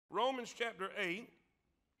Romans chapter 8,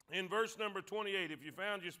 in verse number 28. If you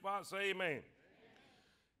found your spot, say amen. Amen.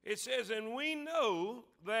 It says, and we know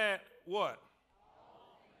that what?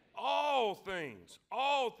 All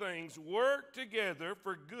things work together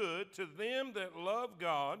for good to them that love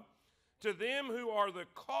God, to them who are the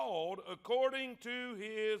called according to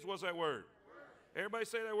his, what's that word? Everybody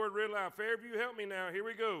say that word real loud. Fairview, help me now. Here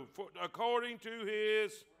we go. According to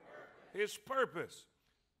his purpose.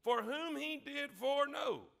 For whom he did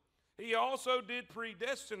foreknow, he also did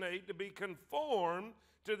predestinate to be conformed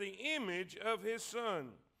to the image of his Son,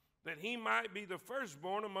 that he might be the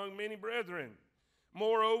firstborn among many brethren.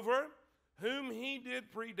 Moreover, whom he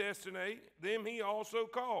did predestinate, them he also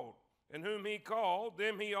called. And whom he called,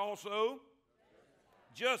 them he also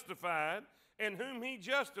justified. And whom he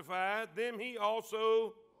justified, them he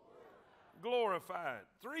also glorified.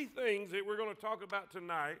 Three things that we're going to talk about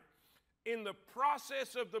tonight in the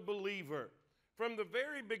process of the believer. From the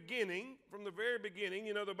very beginning,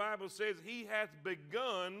 you know, the Bible says he hath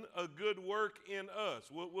begun a good work in us.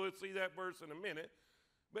 We'll see that verse in a minute.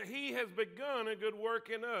 But he has begun a good work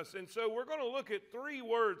in us. And so we're going to look at three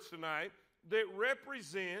words tonight that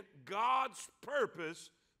represent God's purpose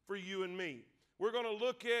for you and me. We're going to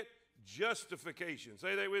look at justification.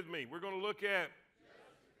 Say that with me. We're going to look at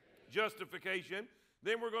justification.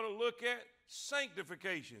 Then we're going to look at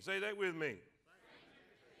sanctification. Say that with me.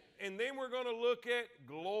 And then we're going to look at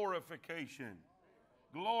glorification.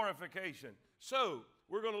 Glorification. So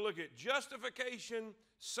we're going to look at justification,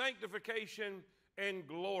 sanctification, and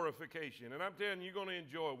glorification. And I'm telling you, you're going to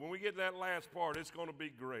enjoy it. When we get to that last part, it's going to be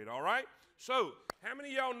great, all right? So how many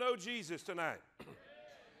of y'all know Jesus tonight?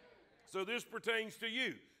 So this pertains to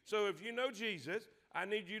you. So if you know Jesus, I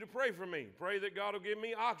need you to pray for me. Pray that God will give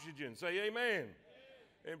me oxygen. Say amen.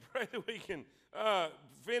 And pray that we can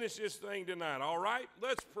finish this thing tonight, all right?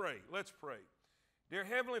 Let's pray. Let's pray. Dear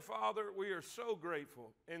Heavenly Father, we are so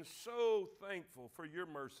grateful and so thankful for your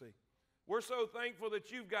mercy. We're so thankful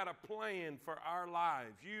that you've got a plan for our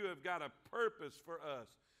lives. You have got a purpose for us.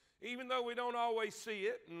 Even though we don't always see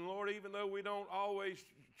it, and Lord, even though we don't always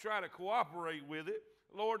try to cooperate with it,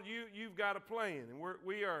 Lord, you've got a plan. And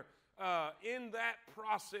we are in that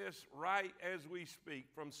process right as we speak,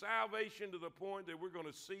 from salvation to the point that we're going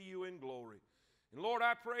to see you in glory. And Lord,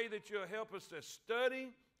 I pray that you'll help us to study,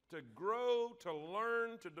 to grow, to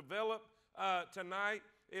learn, to develop tonight.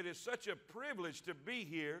 It is such a privilege to be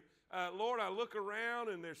here. Lord, I look around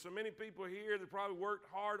and there's so many people here that probably worked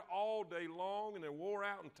hard all day long and they're wore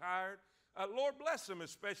out and tired. Lord, bless them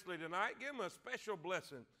especially tonight. Give them a special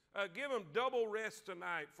blessing. Give them double rest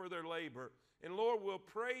tonight for their labor. And Lord, we'll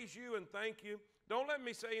praise you and thank you. Don't let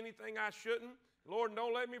me say anything I shouldn't. Lord,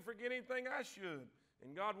 don't let me forget anything I should.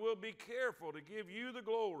 And God, will be careful to give you the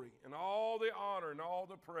glory and all the honor and all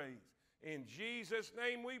the praise. In Jesus'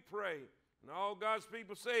 name we pray. And all God's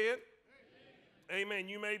people say it. Amen.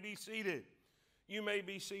 You may be seated. You may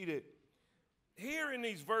be seated. Here in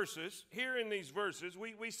these verses,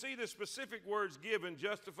 we see the specific words given,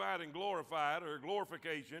 justified and glorified, or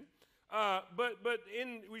glorification. But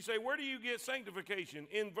we say, where do you get sanctification?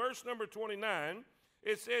 In verse number 29,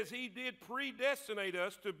 it says he did predestinate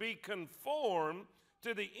us to be conformed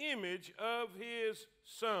to the image of his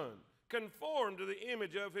Son. Conformed to the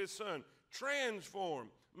image of his Son. Transform.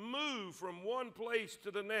 Move from one place to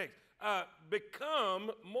the next. Become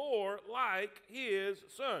more like his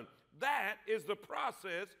Son. That is the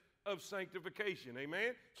process of sanctification.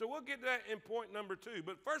 Amen? So we'll get to that in point number 2.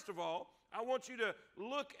 But first of all, I want you to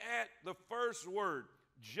look at the first word,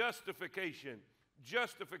 justification.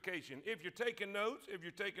 Justification. If you're taking notes,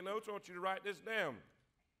 I want you to write this down.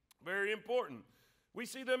 Very important. We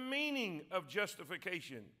see the meaning of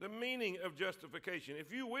justification. The meaning of justification.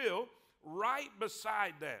 If you will, right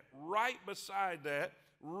beside that,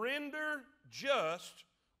 render just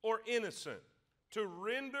or innocent. To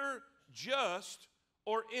render just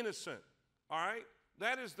or innocent. All right?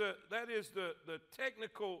 That is the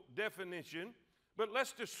technical definition, but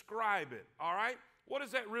let's describe it. All right? What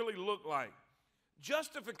does that really look like?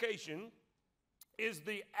 Justification is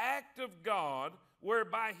the act of God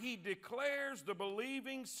whereby he declares the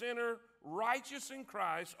believing sinner righteous in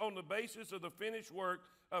Christ on the basis of the finished work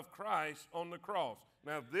of Christ on the cross.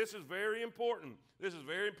 Now, this is very important. This is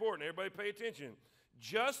very important. Everybody pay attention.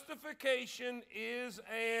 Justification is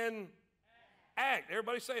an act.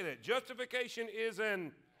 Everybody say that. Justification is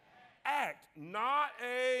an act, not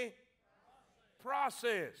a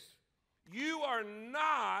process. You are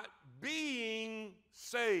not being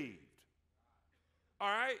saved. All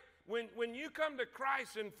right? When you come to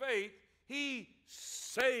Christ in faith, he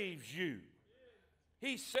saves you.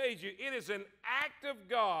 He saves you. It is an act of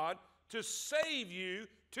God to save you,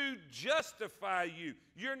 to justify you.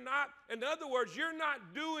 You're not, in other words, you're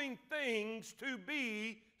not doing things to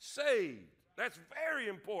be saved. That's very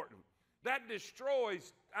important. That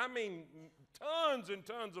destroys, tons and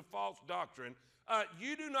tons of false doctrine.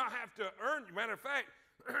 You do not have to earn, matter of fact,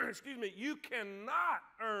 excuse me, you cannot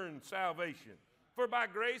earn salvation. For by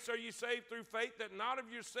grace are you saved through faith, that not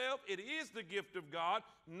of yourself, it is the gift of God,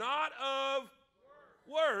 not of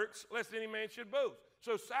works, lest any man should boast.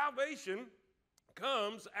 So salvation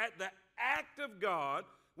comes at the act of God.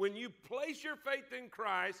 When you place your faith in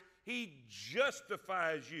Christ, he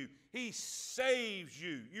justifies you. He saves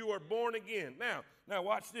you. You are born again. Now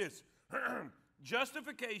watch this.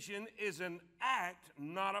 Justification is an act,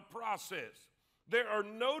 not a process. There are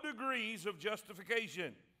no degrees of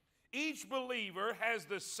justification. Each believer has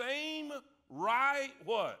the same right,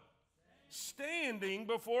 what? Standing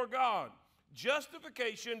before God.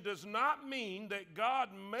 Justification does not mean that God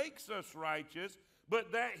makes us righteous,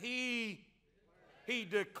 but that He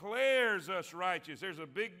declares us righteous. There's a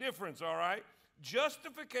big difference, all right?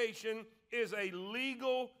 Justification is a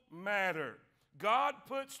legal matter. God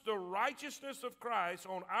puts the righteousness of Christ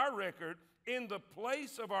on our record in the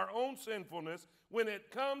place of our own sinfulness. When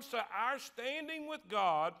it comes to our standing with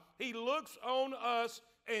God, He looks on us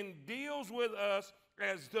and deals with us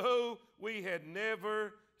as though we had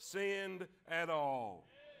never sinned at all.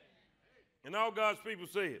 And all God's people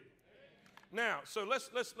see it. Now, so let's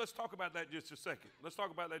talk about that just a second. Let's talk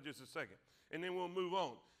about that just a second, and then we'll move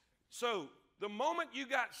on. So the moment you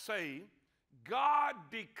got saved, God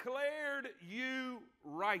declared you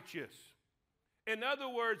righteous. In other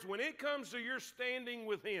words, when it comes to your standing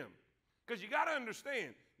with Him, because you got to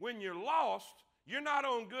understand, when you're lost, you're not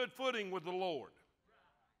on good footing with the Lord.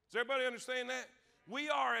 Does everybody understand that? We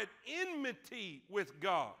are at enmity with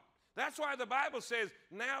God. That's why the Bible says,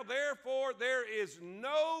 now therefore there is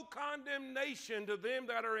no condemnation to them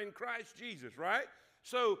that are in Christ Jesus, right?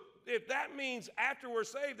 So if that means after we're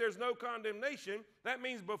saved there's no condemnation, that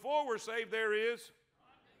means before we're saved there's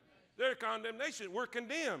condemnation. We're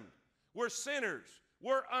condemned. We're sinners.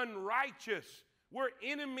 We're unrighteous. We're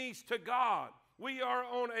enemies to God. We are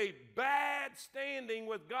on a bad standing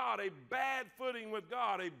with God, a bad footing with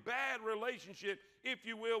God, a bad relationship, if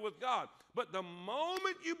you will, with God. But the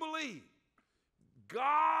moment you believe,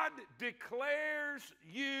 God declares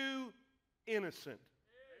you innocent.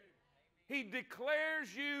 He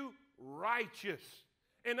declares you righteous.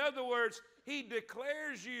 In other words, He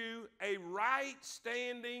declares you a right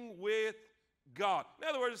standing with God. In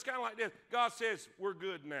other words, it's kind of like this. God says, we're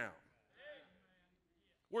good now.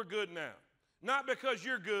 We're good now. Not because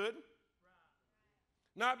you're good.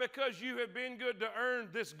 Not because you have been good to earn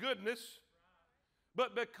this goodness.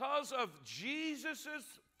 But because of Jesus'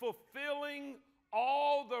 fulfilling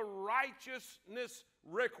all the righteousness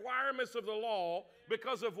requirements of the law,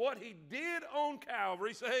 because of what He did on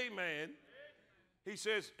Calvary, say amen. He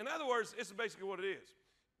says, in other words, this is basically what it is.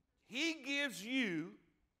 He gives you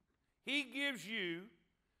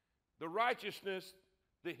the righteousness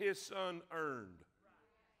that His Son earned.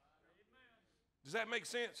 Does that make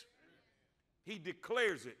sense? He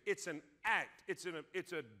declares it. It's an act. It's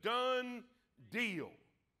a done deal.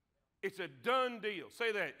 It's a done deal.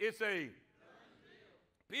 Say that. It's a done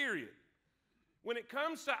deal. Period. When it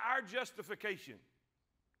comes to our justification,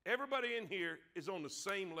 everybody in here is on the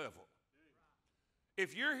same level.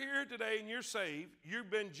 If you're here today and you're saved, you've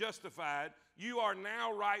been justified, you are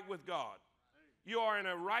now right with God. You are in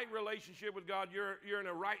a right relationship with God. You're in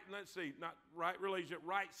a right, not right relationship,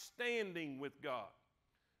 right standing with God.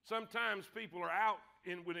 Sometimes people are out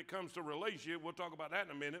when it comes to relationship. We'll talk about that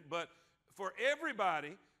in a minute. But for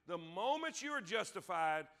everybody, the moment you are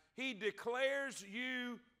justified, He declares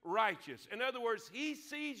you righteous. In other words, He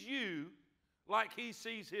sees you like He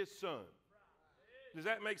sees His Son. Does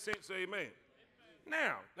that make sense? Amen.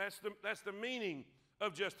 Now, that's the meaning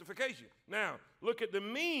of justification. Now, look at the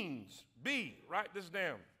means. B, write this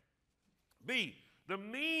down. B, the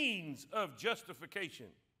means of justification.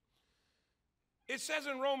 It says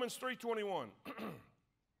in Romans 3:21,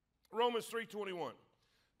 Romans 3:21,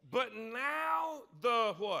 but now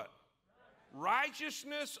the what?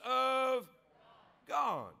 Righteousness of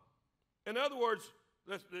God. In other words,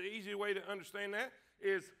 that's the easy way to understand that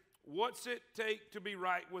is, what's it take to be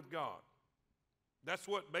right with God? That's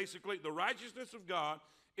what basically, the righteousness of God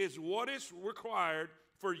is what is required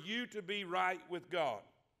for you to be right with God.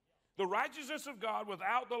 The righteousness of God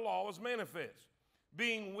without the law is manifest,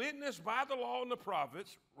 being witnessed by the law and the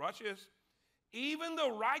prophets, watch this, even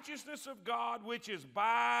the righteousness of God which is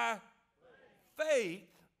by faith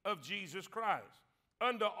of Jesus Christ,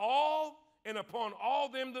 unto all and upon all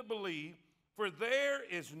them that believe, for there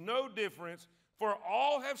is no difference, For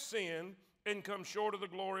all have sinned and come short of the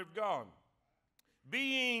glory of God.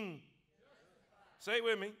 Being, say it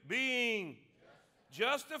with me, being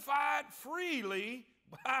justified freely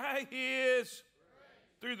by his,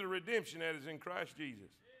 through the redemption that is in Christ Jesus.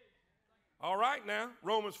 All right now,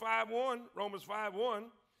 Romans 5:1.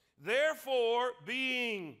 Therefore,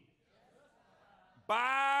 being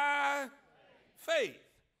by faith,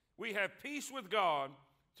 we have peace with God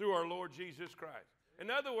through our Lord Jesus Christ. In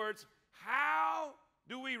other words, how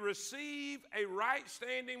do we receive a right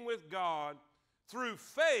standing with God? Through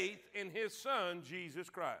faith in his Son, Jesus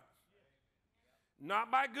Christ.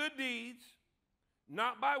 Not by good deeds,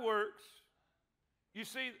 not by works. You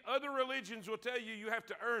see, other religions will tell you you have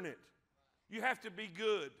to earn it. You have to be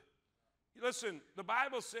good. Listen, the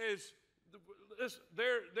Bible says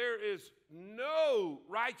there is no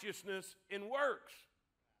righteousness in works.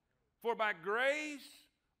 For by grace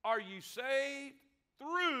are you saved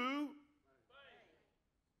through faith.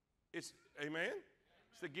 It's, amen?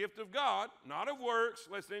 It's the gift of God, not of works,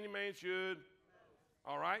 lest any man should.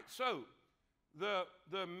 All right? So, the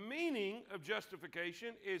meaning of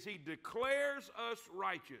justification is he declares us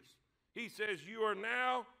righteous. He says, you are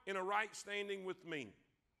now in a right standing with me.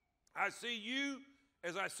 I see you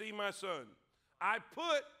as I see my son. I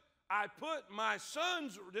put my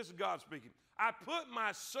son's, this is God speaking, I put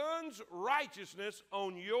my son's righteousness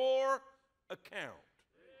on your account.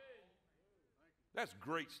 That's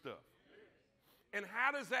great stuff. And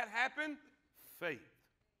how does that happen? Faith.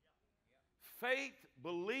 Faith,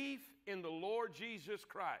 belief in the Lord Jesus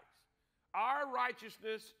Christ. Our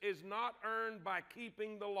righteousness is not earned by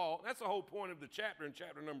keeping the law. That's the whole point of the chapter in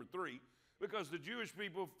chapter number 3, because the Jewish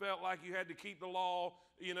people felt like you had to keep the law.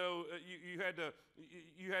 You know, you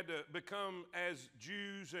had to become as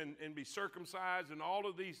Jews and be circumcised and all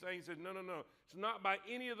of these things. And no. It's not by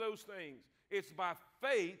any of those things. It's by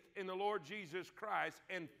faith in the Lord Jesus Christ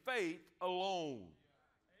and faith alone.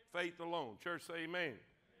 Faith alone. Church, say amen.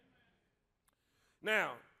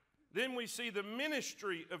 Now, then we see the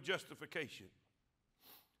ministry of justification.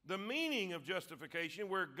 The meaning of justification,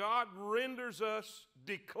 where God renders us,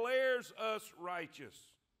 declares us righteous.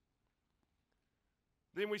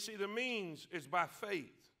 Then we see the means is by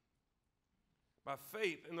faith. By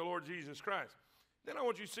faith in the Lord Jesus Christ. Then I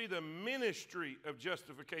want you to see the ministry of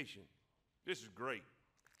justification. This is great.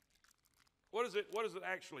 What does it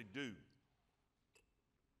actually do?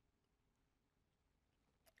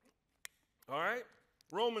 All right?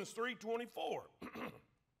 Romans 3:24.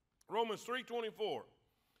 Romans 3:24.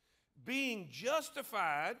 Being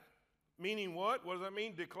justified, meaning what? What does that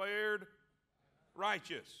mean? Declared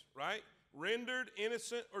righteous, right? Rendered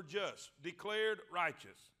innocent or just. Declared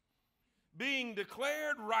righteous. Being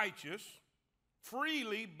declared righteous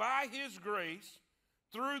freely by his grace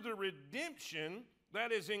through the redemption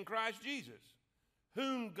that is in Christ Jesus,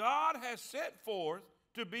 whom God has set forth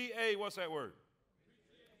to be a, what's that word?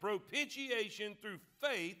 Propitiation through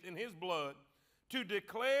faith in his blood, to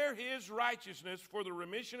declare his righteousness for the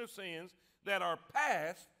remission of sins that are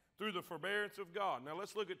passed through the forbearance of God. Now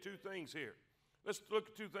let's look at two things here. Let's look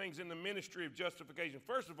at two things in the ministry of justification.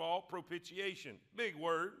 First of all, propitiation. Big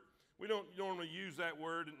word. We don't normally use that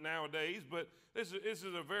word nowadays, but this is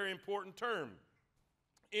a very important term.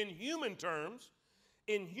 In human terms,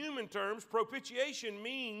 propitiation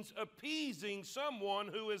means appeasing someone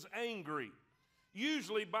who is angry,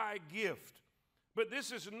 usually by a gift. But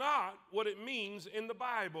this is not what it means in the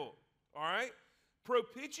Bible, all right?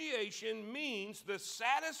 Propitiation means the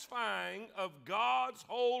satisfying of God's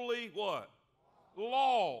holy what?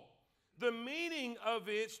 Law. The meaning of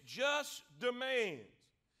its just demands.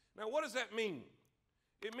 Now, what does that mean?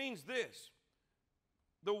 It means this.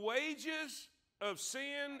 The wages of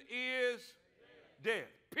sin is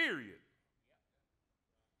death, period.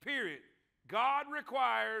 Period. God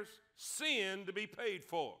requires sin to be paid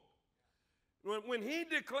for. When he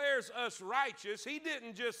declares us righteous, he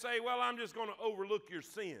didn't just say, well, I'm just going to overlook your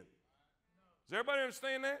sin. Does everybody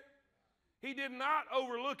understand that? He did not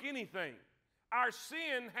overlook anything. Our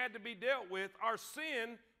sin had to be dealt with. Our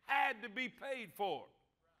sin had to be paid for.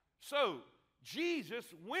 So, Jesus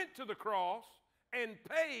went to the cross and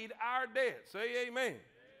paid our debt. Say amen.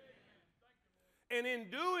 And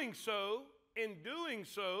in doing so,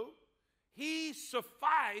 he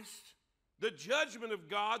sufficed the judgment of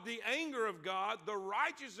God, the anger of God, the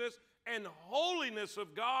righteousness and holiness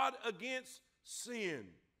of God against sin.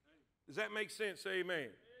 Does that make sense? Say amen.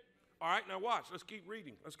 All right, now watch. Let's keep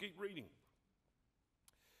reading.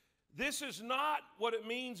 This is not what it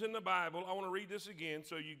means in the Bible. I want to read this again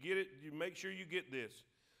so you get it. You make sure you get this.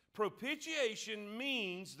 Propitiation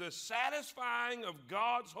means the satisfying of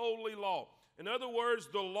God's holy law. In other words,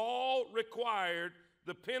 the law required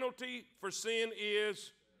the penalty for sin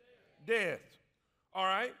is death. All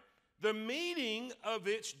right? The meeting of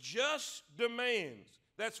its just demands.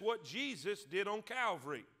 That's what Jesus did on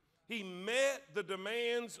Calvary. He met the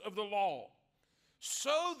demands of the law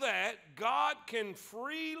so that God can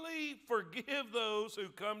freely forgive those who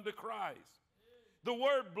come to Christ. The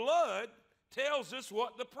word blood tells us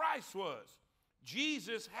what the price was.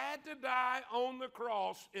 Jesus had to die on the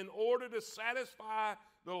cross in order to satisfy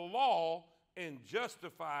the law and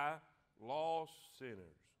justify lost sinners.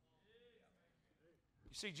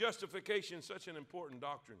 You see, justification is such an important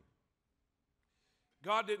doctrine.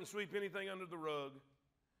 God didn't sweep anything under the rug.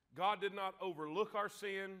 God did not overlook our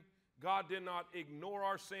sin. God did not ignore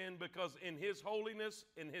our sin, because in His holiness,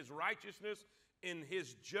 in His righteousness, in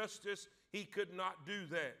His justice, He could not do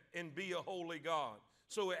that and be a holy God.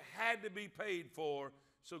 So it had to be paid for.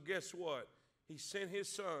 So guess what? He sent His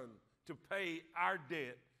Son to pay our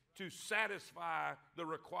debt, to satisfy the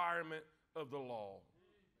requirement of the law.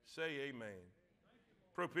 Say amen.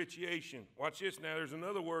 Propitiation. Watch this now. There's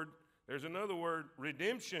another word. There's another word.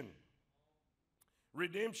 Redemption.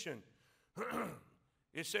 Redemption.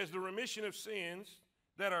 It says the remission of sins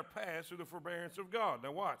that are past through the forbearance of God.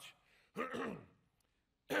 Now watch.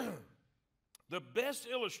 The best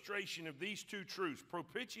illustration of these two truths,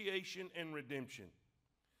 propitiation and redemption,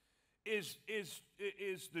 is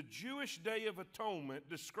the Jewish Day of Atonement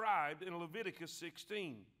described in Leviticus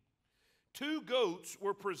 16. 2 goats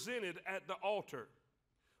were presented at the altar.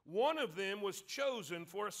 One of them was chosen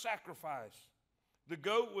for a sacrifice. The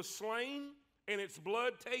goat was slain and its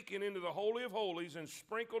blood taken into the Holy of Holies and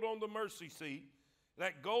sprinkled on the mercy seat,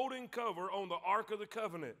 that golden cover on the Ark of the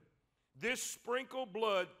Covenant. This sprinkled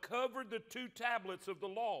blood covered the 2 tablets of the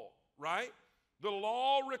law, right? The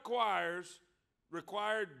law required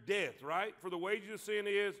death, right? For the wages of sin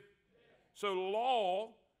is. So law,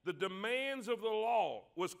 the demands of the law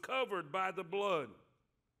was covered by the blood.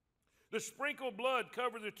 The sprinkled blood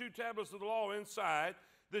covered the 2 tablets of the law inside.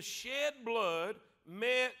 The shed blood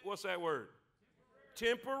met, what's that word?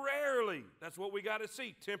 Temporarily. That's what we got to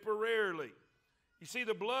see, temporarily. You see,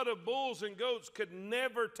 the blood of bulls and goats could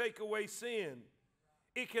never take away sin.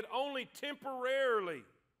 It could only temporarily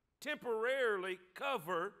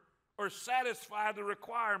cover or satisfy the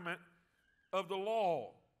requirement of the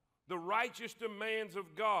law, the righteous demands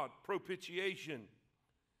of God, propitiation.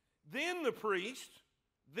 Then the priest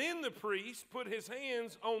put his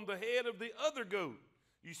hands on the head of the other goat.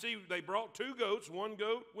 You see, they brought 2 goats. One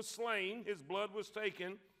goat was slain, his blood was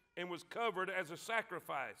taken, and was covered as a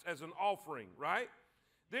sacrifice, as an offering, right?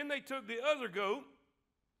 Then they took the other goat,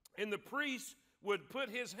 and the priest would put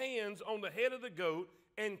his hands on the head of the goat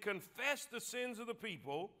and confess the sins of the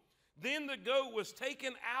people. Then the goat was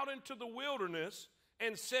taken out into the wilderness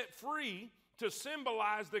and set free to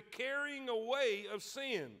symbolize the carrying away of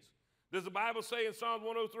sins. Does the Bible say in Psalm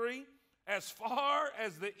 103, as far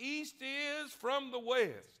as the east is from the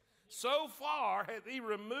west, so far hath He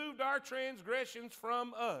removed our transgressions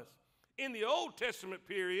from us. In the Old Testament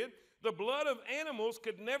period, the blood of animals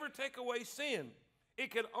could never take away sin.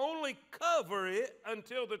 It could only cover it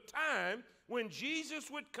until the time when Jesus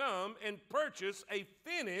would come and purchase a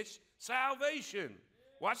finished salvation.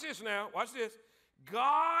 Watch this now. Watch this.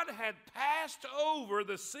 God had passed over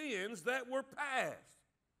the sins that were past.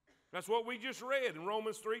 That's what we just read in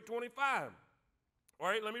Romans 3:25. All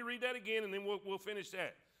right, let me read that again, and then we'll finish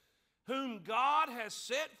that. Whom God has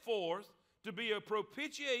set forth to be a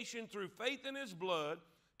propitiation through faith in His blood,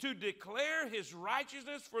 to declare His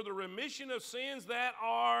righteousness for the remission of sins that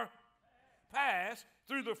are past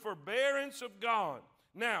through the forbearance of God.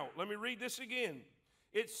 Now, let me read this again.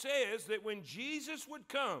 It says that when Jesus would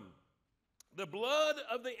come, the blood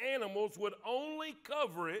of the animals would only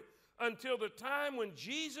cover it until the time when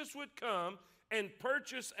Jesus would come and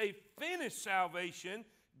purchase a finished salvation.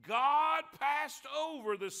 God passed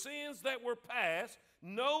over the sins that were past,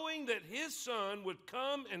 knowing that His Son would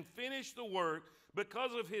come and finish the work.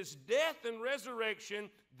 Because of His death and resurrection,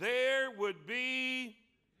 there would be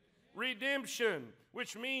redemption,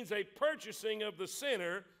 which means a purchasing of the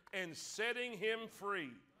sinner and setting him free.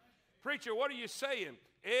 Preacher, what are you saying?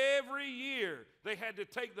 Every year they had to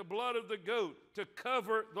take the blood of the goat to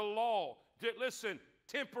cover the law. Listen,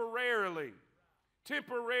 temporarily,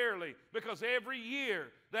 because every year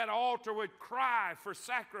that altar would cry for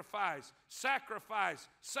sacrifice, sacrifice,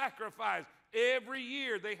 sacrifice. Every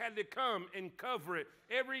year they had to come and cover it.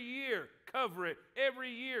 Every year cover it. Every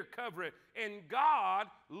year, cover it. And God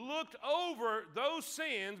looked over those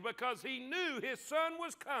sins because he knew his son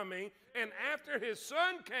was coming. And after his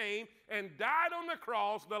son came and died on the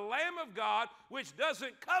cross, the Lamb of God, which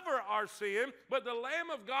doesn't cover our sin, but the Lamb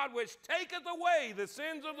of God, which taketh away the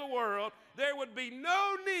sins of the world, there would be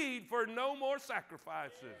no need for no more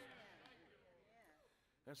sacrifices.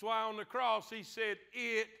 That's why on the cross he said,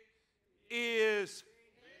 it is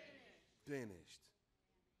finished.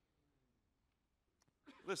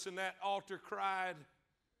 Listen, that altar cried,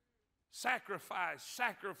 sacrifice,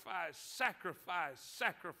 sacrifice, sacrifice,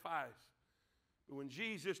 sacrifice. But when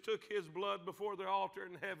Jesus took his blood before the altar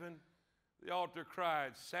in heaven, the altar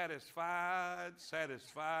cried, satisfied,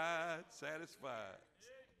 satisfied, satisfied.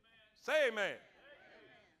 Say amen.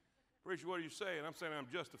 Preacher, what are you saying? I'm saying I'm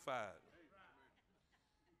justified.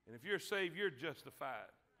 And if you're saved, you're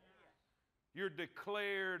justified. You're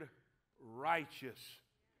declared righteous.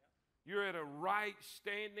 You're at a right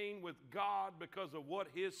standing with God because of what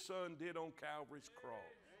his son did on Calvary's cross.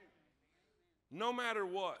 No matter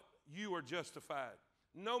what, you are justified.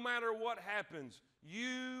 No matter what happens,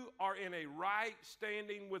 you are in a right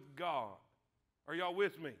standing with God. Are y'all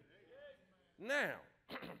with me? Now,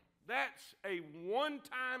 that's a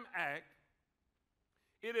one-time act.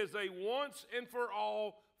 It is a once and for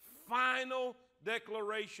all final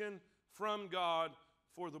declaration from God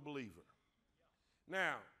for the believer.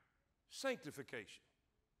 Now, sanctification,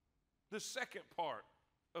 the second part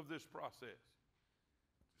of this process.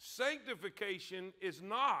 Sanctification is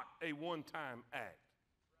not a one-time act.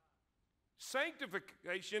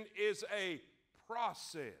 Sanctification is a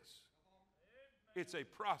process. It's a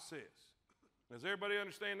process. Does everybody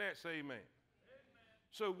understand that? Say amen.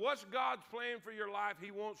 So what's God's plan for your life?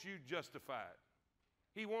 He wants you justified.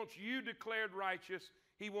 He wants you declared righteous.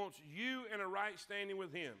 He wants you in a right standing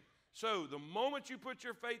with him. So the moment you put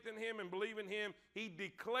your faith in him and believe in him, he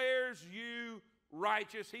declares you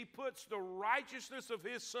righteous. He puts the righteousness of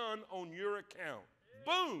his son on your account.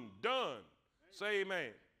 Boom, done. Say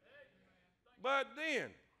amen. But then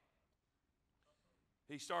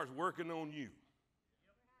he starts working on you.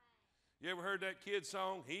 You ever heard that kid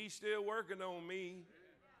song? He's still working on me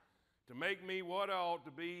to make me what I ought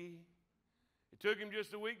to be. It took him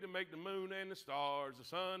just a week to make the moon and the stars, the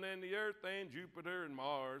sun and the earth and Jupiter and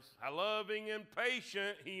Mars. How loving and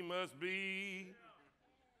patient he must be.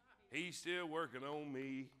 He's still working on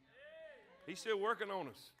me. He's still working on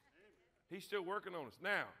us. He's still working on us.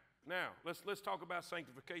 Now, let's talk about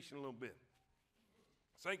sanctification a little bit.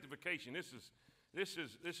 Sanctification, this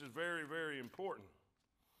is very, very important.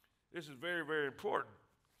 This is very, very important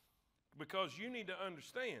because you need to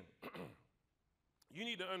understand. You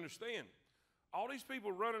need to understand. All these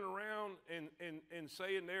people running around and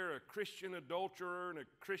saying they're a Christian adulterer and a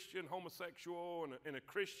Christian homosexual and a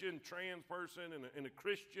Christian trans person and a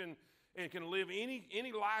Christian and can live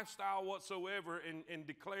any lifestyle whatsoever and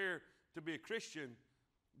declare to be a Christian,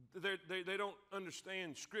 they don't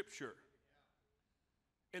understand Scripture.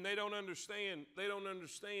 And they don't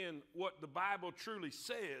understand what the Bible truly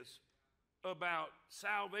says about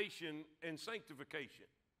salvation and sanctification.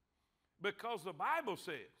 Because the Bible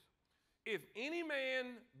says, if any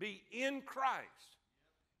man be in Christ,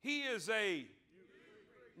 he is a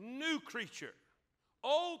new creature.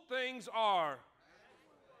 Old things are,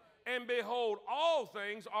 and behold, all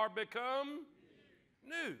things are become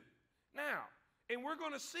new. Now, and we're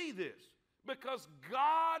going to see this because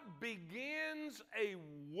God begins a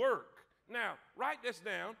work. Now, write this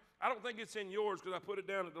down. I don't think it's in yours because I put it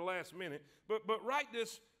down at the last minute. But write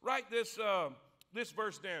this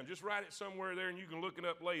verse down. Just write it somewhere there, and you can look it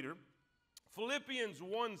up later. Philippians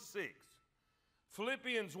 1:6.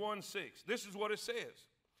 Philippians 1:6. This is what it says.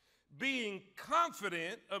 Being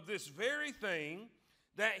confident of this very thing,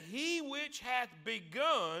 that he which hath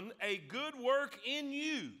begun a good work in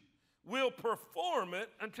you will perform it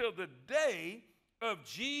until the day of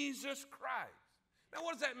Jesus Christ. Now,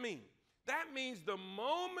 what does that mean? That means the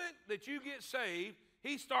moment that you get saved,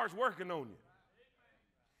 he starts working on you.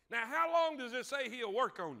 Now, how long does it say he'll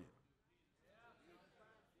work on you?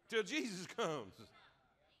 Till Jesus comes.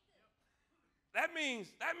 That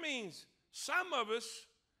means some of us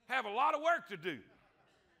have a lot of work to do.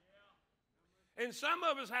 And some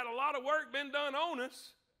of us had a lot of work been done on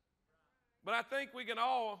us. But I think we can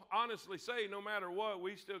all honestly say, no matter what,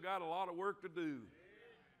 we still got a lot of work to do.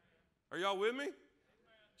 Are y'all with me?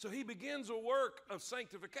 So he begins a work of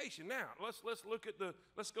sanctification. Now, let's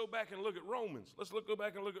go back and look at Romans. Go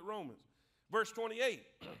back and look at Romans. Verse 28.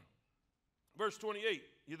 Verse 28.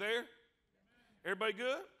 You there? Everybody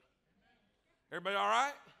good? Everybody all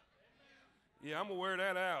right? Yeah, I'm going to wear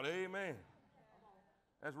that out. Amen.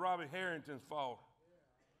 That's Robbie Harrington's fault.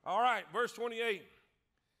 All right, verse 28.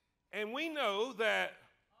 And we know that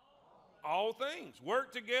all things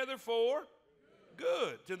work together for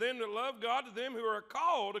good to them that love God, to them who are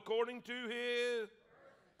called according to his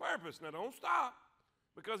purpose. Now, don't stop,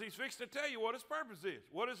 because he's fixed to tell you what his purpose is.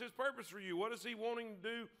 What is his purpose for you? What is he wanting to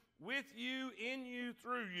do with you, in you,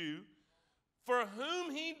 through you? For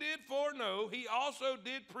whom he did foreknow, he also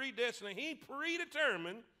did predestinate. He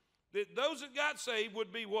predetermined that those that got saved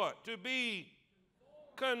would be what? To be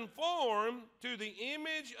conformed to the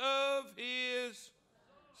image of his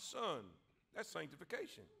Son. That's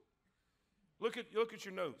sanctification. Look at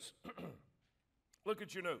your notes. Look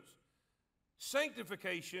at your notes.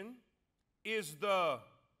 Sanctification is the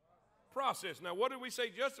process. Now, what did we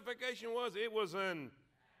say justification was? It was an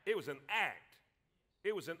act.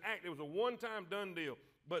 It was an act. It was a one-time done deal.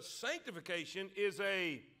 But sanctification is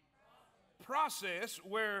a process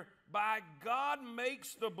whereby God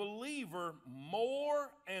makes the believer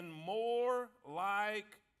more and more like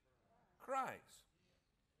Christ.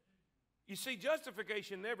 You see,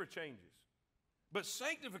 justification never changes. But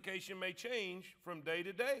sanctification may change from day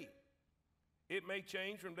to day. It may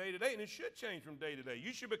change from day to day, and it should change from day to day.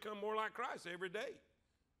 You should become more like Christ every day.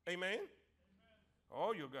 Amen?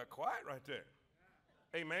 Oh, you got quiet right there.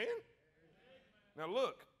 Amen? Now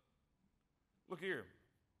look here.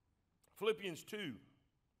 Philippians 2.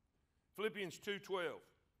 Philippians 2:12.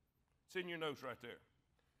 It's in your notes right there.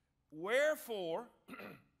 Wherefore,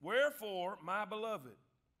 my beloved,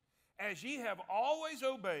 as ye have always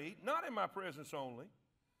obeyed, not in my presence only,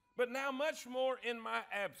 but now much more in my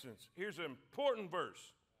absence. Here's an important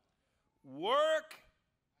verse. Work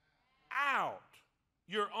out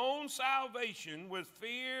your own salvation with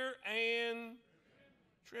fear and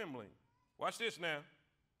trembling. Watch this now.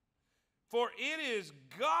 For it is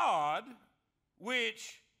God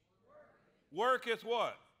which worketh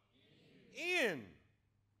what? In.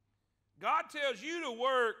 God tells you to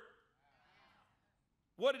work.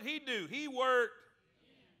 What did he do? He worked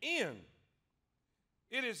in.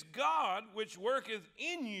 It is God which worketh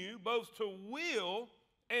in you both to will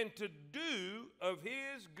and to do of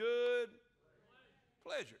his good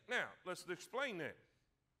pleasure. Now, let's explain that.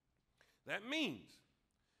 That means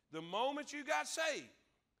the moment you got saved,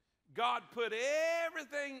 God put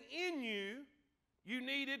everything in you you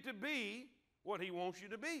needed to be what he wants you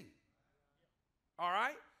to be. All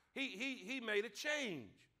right? He made a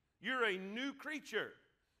change. You're a new creature.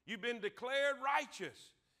 You've been declared righteous.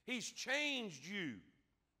 He's changed you.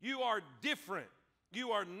 You are different.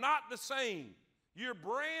 You are not the same. You're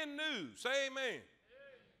brand new. Say amen. Amen.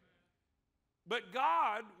 But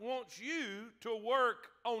God wants you to work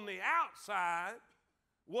on the outside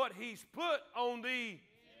what he's put on the inside.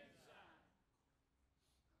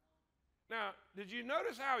 Now, did you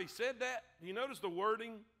notice how he said that? You notice the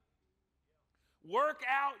wording? Work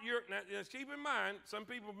out your, now keep in mind, some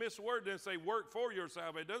people miss the word and say work for your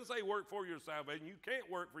salvation. It doesn't say work for your salvation. You can't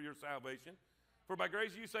work for your salvation. For by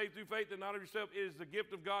grace you saved through faith, and not of yourself. It is the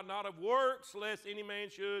gift of God, not of works, lest any man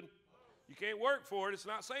should. You can't work for it. It's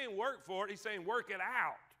not saying work for it. He's saying work it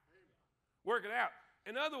out. Work it out.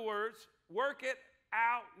 In other words, work it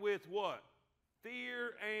out with what?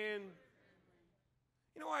 Fear and...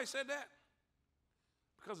 You know why I said that?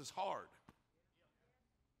 Because it's hard.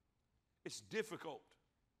 It's difficult.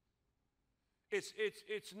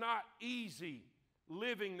 It's not easy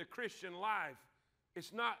living the Christian life.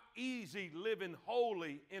 It's not easy living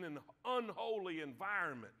holy in an unholy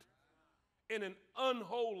environment, in an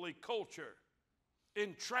unholy culture,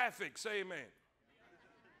 in traffic. Say amen.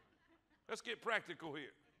 Let's get practical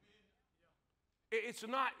here. It's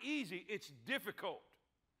not easy. It's difficult.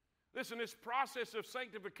 Listen, this process of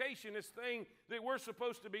sanctification, this thing that we're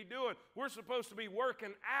supposed to be doing, we're supposed to be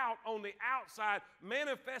working out on the outside,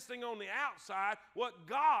 manifesting on the outside what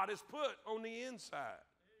God has put on the inside.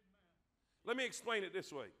 Amen. Let me explain it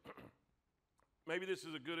this way. Maybe this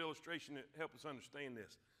is a good illustration to help us understand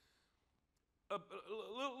this.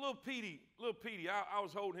 Little Petey, I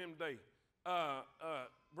was holding him today.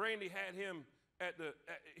 Brandy had him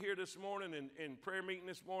here this morning in prayer meeting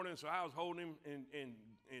this morning, so I was holding him and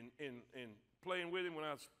playing with him when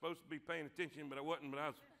I was supposed to be paying attention, but I wasn't. But I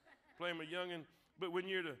was playing with youngin. But when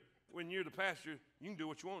you're the pastor, you can do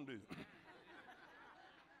what you want to do,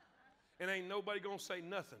 and ain't nobody gonna say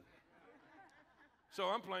nothing. So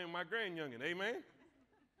I'm playing with my grand youngin. Amen.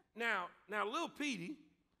 Now, little Petey,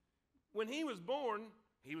 when he was born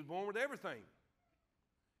with everything.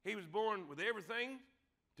 He was born with everything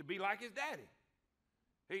to be like his daddy.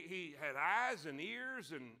 He had eyes and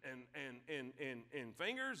ears and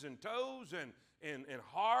fingers and toes and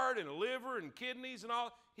heart and liver and kidneys and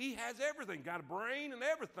all. He has everything, got a brain and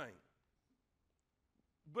everything.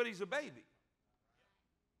 But he's a baby.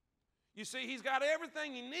 You see, he's got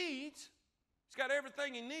everything he needs. He's got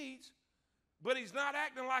everything he needs, but he's not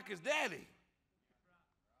acting like his daddy.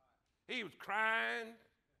 He was crying,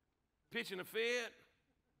 pitching a fit,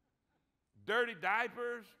 dirty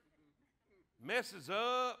diapers, messes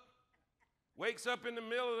up, wakes up in the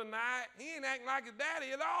middle of the night. He ain't acting like his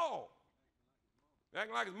daddy at all.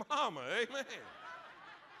 Acting like his mama, amen.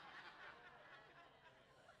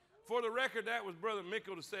 For the record, that was Brother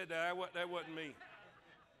Mickle that said that. That wasn't me.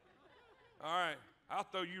 All right, I'll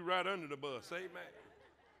throw you right under the bus, amen.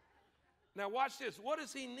 Now watch this. What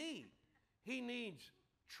does he need? He needs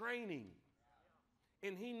training,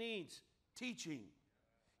 and he needs teaching.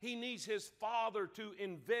 He needs his father to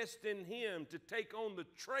invest in him to take on the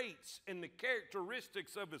traits and the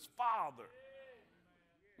characteristics of his father.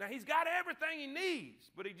 Now, he's got everything he needs,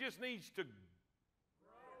 but he just needs to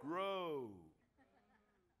grow.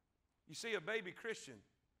 You see, a baby Christian,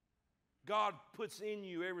 God puts in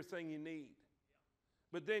you everything you need,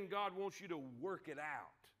 but then God wants you to work it out.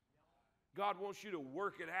 God wants you to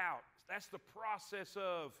work it out. That's the process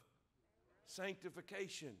of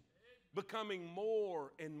sanctification. Becoming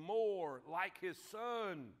more and more like his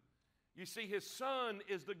son. You see, his son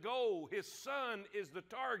is the goal. His son is the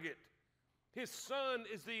target. His son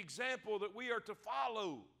is the example that we are to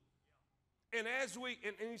follow. And as we,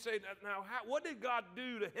 and you say, now, what did God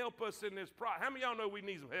do to help us in this process? How many of y'all know we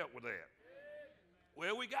need some help with that?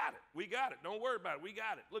 Well, we got it. We got it. Don't worry about it. We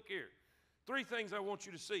got it. Look here. 3 things I want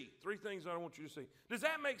you to see. 3 things I want you to see. Does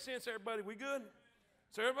that make sense, everybody? We good?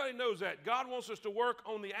 So everybody knows that. God wants us to work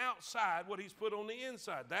on the outside what he's put on the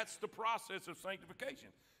inside. That's the process of sanctification.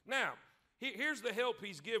 Now, here's the help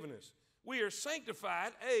he's given us. We are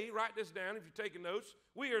sanctified. Write this down if you're taking notes.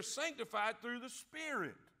 We are sanctified through the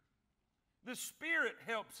Spirit. The Spirit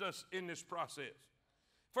helps us in this process.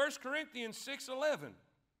 1 Corinthians 6:11.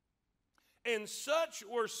 And such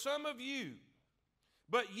were some of you,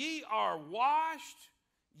 but ye are washed,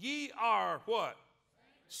 ye are what?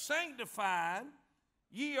 Sanctified.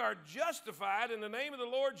 Ye are justified in the name of the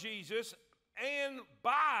Lord Jesus and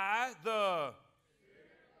by the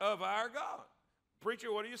of our God.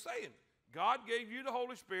 Preacher, what are you saying? God gave you the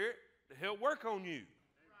Holy Spirit to help work on you.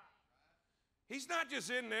 He's not just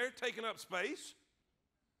in there taking up space.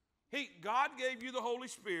 God gave you the Holy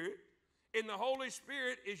Spirit, and the Holy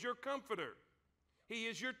Spirit is your comforter. He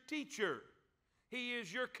is your teacher. He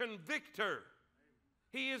is your convictor.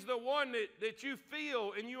 He is the one that you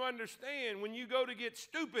feel and you understand when you go to get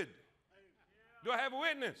stupid. Do I have a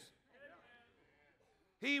witness?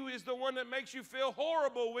 He is the one that makes you feel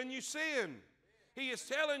horrible when you sin. He is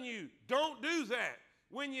telling you, don't do that.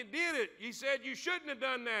 When you did it, he said you shouldn't have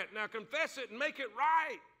done that. Now confess it and make it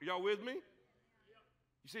right. Are y'all with me?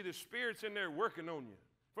 You see, the Spirit's in there working on you.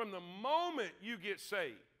 From the moment you get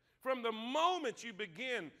saved, from the moment you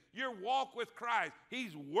begin your walk with Christ,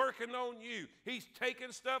 he's working on you. He's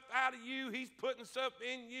taking stuff out of you. He's putting stuff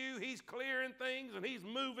in you. He's clearing things, and he's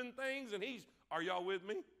moving things, and are y'all with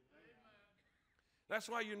me? Amen. That's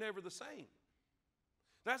why you're never the same.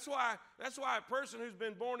 That's why a person who's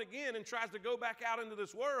been born again and tries to go back out into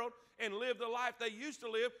this world and live the life they used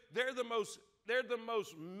to live, they're the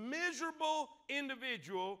most miserable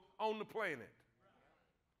individual on the planet.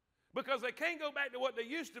 Because they can't go back to what they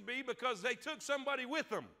used to be because they took somebody with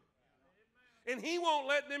them. And he won't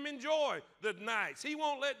let them enjoy the nights. He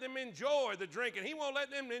won't let them enjoy the drinking. He won't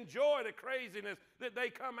let them enjoy the craziness that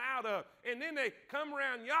they come out of. And then they come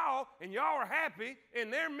around y'all, and y'all are happy,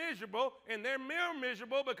 and they're miserable, and they're more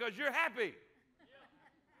miserable because you're happy.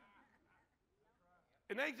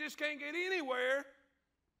 And they just can't get anywhere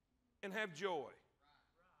and have joy.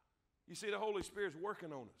 You see, the Holy Spirit's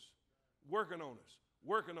working on us, working on us,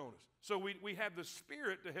 working on us. So we have the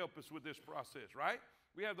Spirit to help us with this process, right?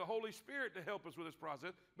 We have the Holy Spirit to help us with this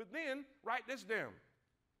process. But then, write this down.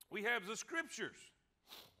 We have the Scriptures.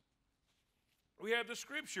 We have the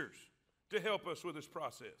Scriptures to help us with this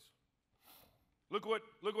process. Look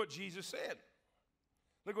what Jesus said.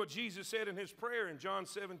 Look what Jesus said in his prayer in John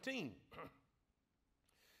 17.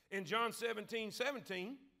 In John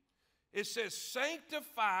 17:17, it says,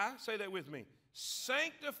 sanctify, say that with me,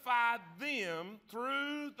 sanctify them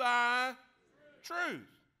through thy truth.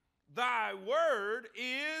 Thy word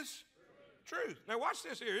is truth. Now watch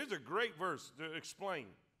this here. Here's a great verse to explain.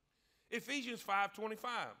 Ephesians 5:25.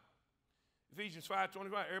 Ephesians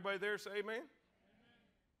 5:25. Everybody there say amen?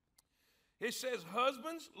 It says,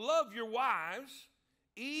 husbands, love your wives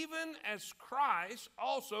even as Christ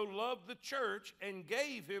also loved the church and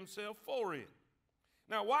gave himself for it.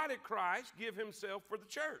 Now, why did Christ give himself for the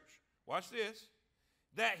church? Watch this.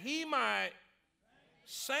 That he might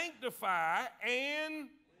sanctify and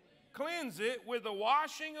cleanse it with the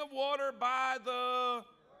washing of water by the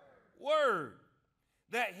word.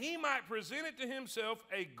 That he might present it to himself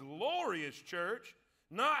a glorious church,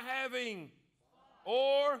 not having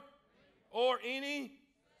or any,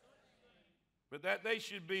 but that they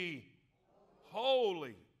should be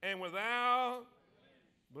holy and without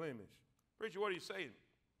blemish. Preacher, what are you saying?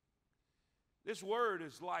 This word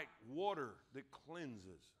is like water that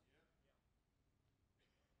cleanses.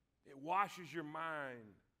 It washes your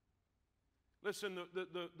mind. Listen,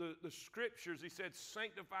 the scriptures, he said,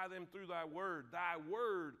 sanctify them through thy word. Thy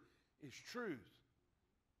word is truth.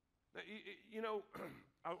 You know,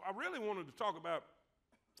 I really wanted to talk about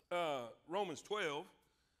Romans 12.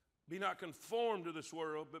 Be not conformed to this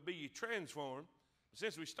world, but be ye transformed.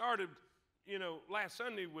 Since we started, you know, last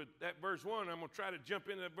Sunday with that verse 1, I'm going to try to jump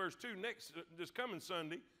into that verse 2 this coming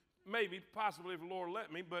Sunday. Maybe, possibly, if the Lord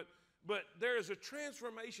let me. But there is a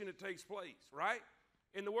transformation that takes place, right?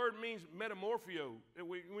 And the word means metamorphio.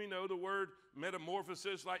 We know the word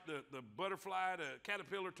metamorphosis, like the butterfly, the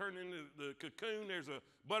caterpillar turned into the cocoon. There's a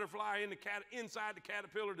butterfly inside the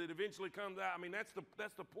caterpillar that eventually comes out. I mean, that's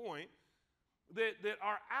the point. That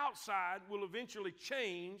our outside will eventually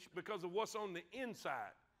change because of what's on the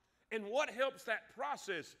inside. And what helps that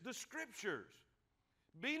process? The scriptures.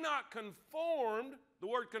 Be not conformed. The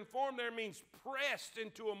word conformed there means pressed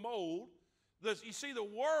into a mold. You see, the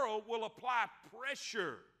world will apply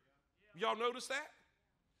pressure. Y'all notice that?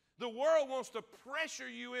 The world wants to pressure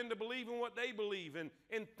you into believing what they believe and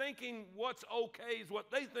thinking what's okay is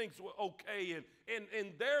what they think's okay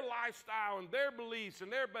and their lifestyle and their beliefs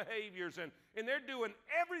and their behaviors and they're doing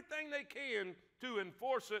everything they can to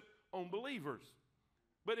enforce it on believers.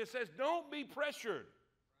 But it says, don't be pressured.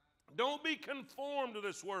 Don't be conformed to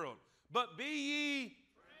this world, but be ye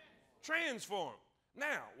transformed.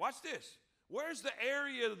 Now, watch this. Where's the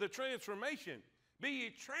area of the transformation? Be ye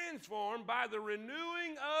transformed by the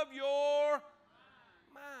renewing of your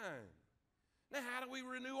mind. Now, how do we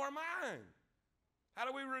renew our mind? How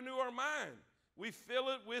do we renew our mind? We fill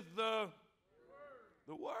it with the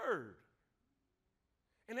Word.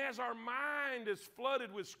 And as our mind is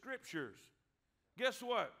flooded with scriptures, guess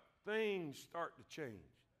what? Things start to change.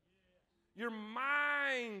 Your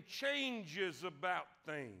mind changes about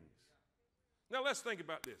things. Now, let's think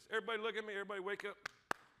about this. Everybody look at me. Everybody wake up.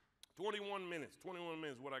 21 minutes. 21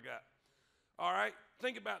 minutes is what I got. All right?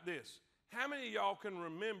 Think about this. How many of y'all can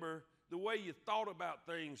remember the way you thought about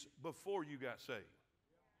things before you got saved?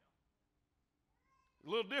 A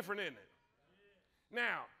little different, isn't it?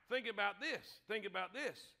 Now, think about this. Think about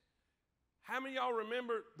this. How many of y'all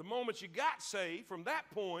remember the moment you got saved from that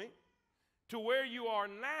point to where you are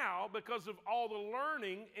now because of all the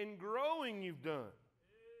learning and growing you've done?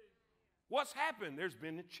 What's happened? There's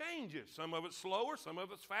been changes. Some of it's slower, some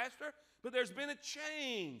of it's faster, but there's been a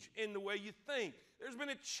change in the way you think. There's been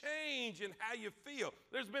a change in how you feel.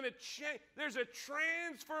 There's been a change. There's a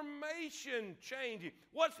transformation changing.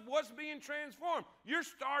 What's being transformed? You're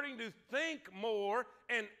starting to think more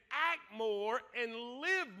and act more and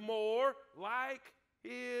live more like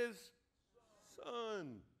his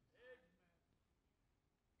son.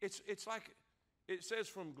 It's like it says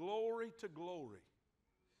from glory to glory.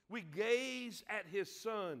 We gaze at his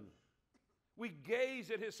son. We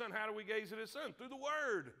gaze at his son. How do we gaze at his son? Through the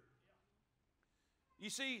word. You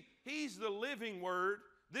see, he's the living word.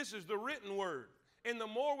 This is the written word. And the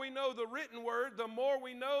more we know the written word, the more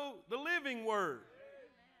we know the living word.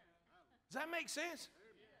 Does that make sense?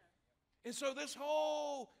 And so this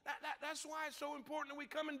whole, that's why it's so important that we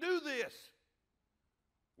come and do this.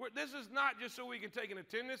 This is not just so we can take an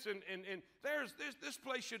attendance and this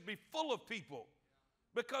place should be full of people.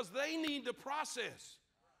 Because they need the process.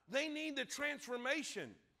 They need the transformation.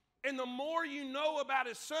 And the more you know about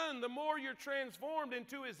his son, the more you're transformed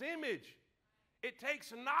into his image. It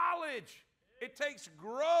takes knowledge. It takes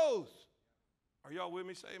growth. Are y'all with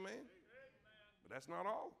me? Say amen. But that's not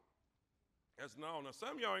all. That's not all. Now,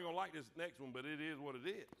 some of y'all ain't going to like this next one, but it is what it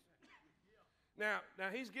is. Now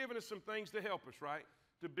he's given us some things to help us, right?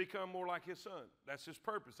 To become more like his son. That's his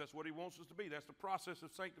purpose. That's what he wants us to be. That's the process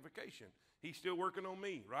of sanctification. He's still working on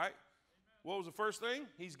me, right? Amen. What was the first thing?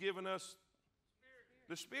 He's given us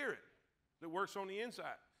the Spirit that works on the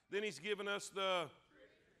inside. Then he's given us the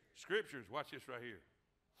scriptures. Watch this right here.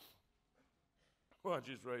 Watch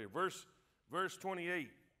this right here. Verse 28.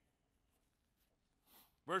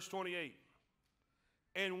 Verse 28.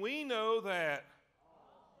 And we know that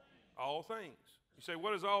all things. You say,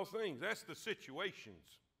 what is all things? That's the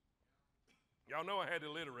situations. Y'all know I had to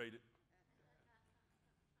alliterate it.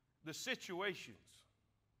 The situations.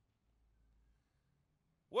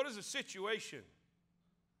 What is a situation?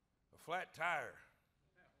 A flat tire.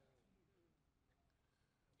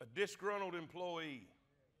 A disgruntled employee.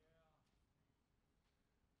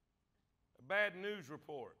 A bad news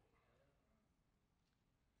report.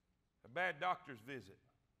 A bad doctor's visit.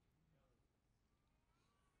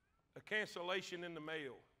 A cancellation in the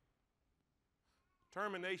mail.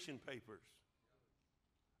 Termination papers.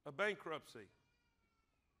 A bankruptcy.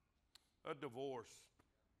 A divorce.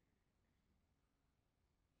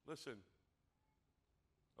 Listen,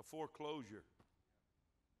 a foreclosure.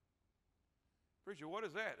 Preacher, what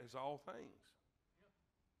is that? It's all things.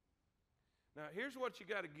 Now, here's what you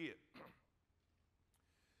got to get.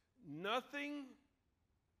 Nothing,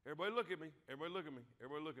 everybody look at me, everybody look at me,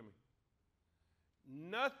 everybody look at me.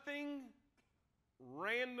 Nothing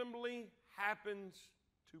randomly happens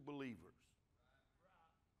to believers.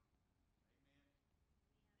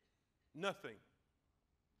 Nothing.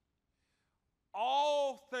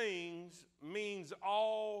 All things means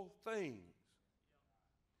all things.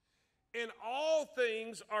 And all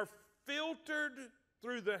things are filtered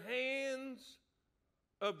through the hands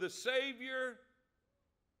of the Savior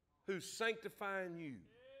who's sanctifying you.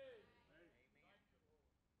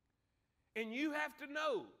 And you have to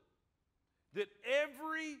know that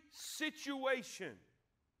every situation,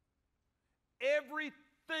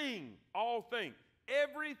 everything, all things,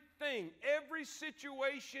 everything, every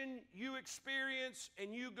situation you experience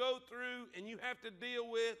and you go through and you have to deal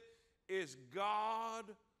with is God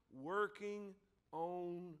working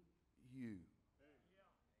on you,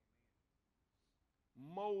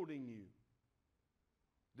 molding you,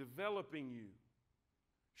 developing you,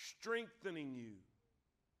 strengthening you.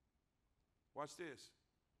 Watch this.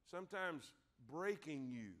 Sometimes breaking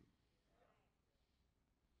you.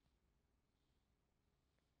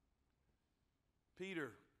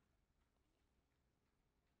 Peter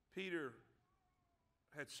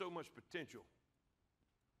had so much potential.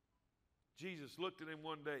 Jesus looked at him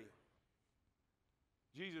one day.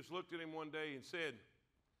 Jesus looked at him one day and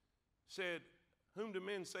said, whom do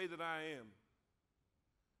men say that I am?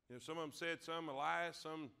 You know, some of them said some Elias,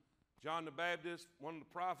 some John the Baptist, one of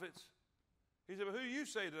the prophets. He said, but who do you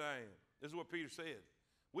say that I am? This is what Peter said.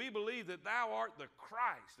 We believe that thou art the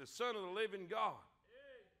Christ, the Son of the living God.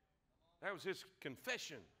 That was his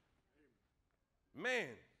confession. Man,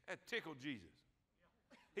 that tickled Jesus.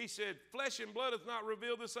 He said, flesh and blood hath not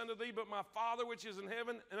revealed this unto thee, but my Father which is in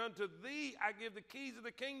heaven, and unto thee I give the keys of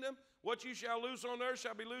the kingdom. What you shall loose on earth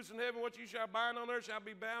shall be loosed in heaven. What you shall bind on earth shall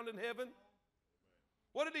be bound in heaven.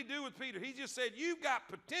 What did he do with Peter? He just said, you've got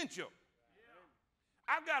potential.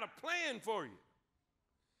 I've got a plan for you.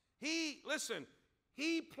 He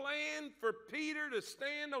planned for Peter to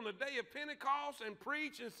stand on the day of Pentecost and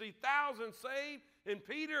preach and see thousands saved. And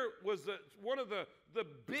Peter was one of the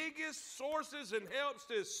biggest sources and helps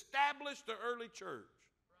to establish the early church.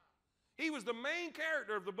 He was the main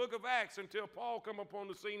character of the book of Acts until Paul come upon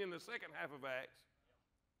the scene in the second half of Acts.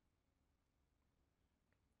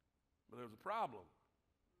 But there was a problem.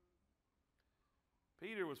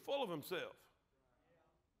 Peter was full of himself.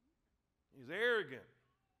 He's arrogant,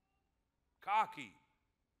 cocky,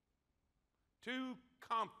 too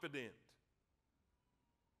confident,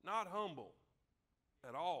 not humble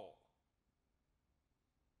at all.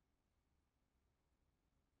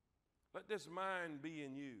 Let this mind be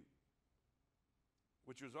in you,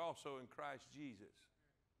 which was also in Christ Jesus,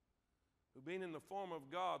 who being in the form of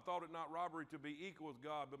God, thought it not robbery to be equal with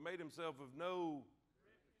God, but made himself of no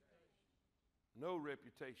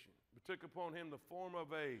reputation, but took upon him the form of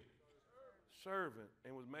a servant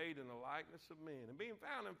and was made in the likeness of men. And being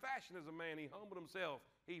found in fashion as a man, he humbled himself.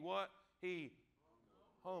 He what? He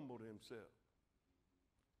humbled himself.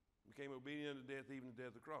 Became obedient unto death, even the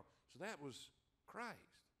death of the cross. So that was Christ.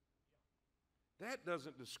 That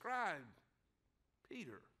doesn't describe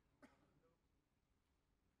Peter.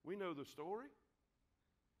 We know the story.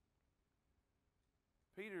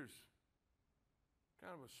 Peter's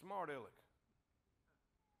kind of a smart aleck.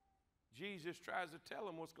 Jesus tries to tell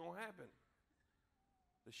him what's going to happen.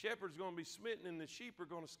 The shepherd's going to be smitten and the sheep are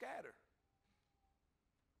going to scatter.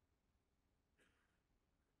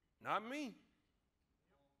 Not me.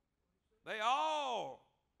 They all,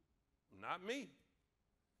 not me.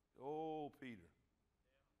 Oh, Peter.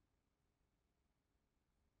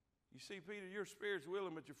 You see, Peter, your spirit's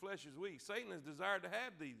willing, but your flesh is weak. Satan has desired to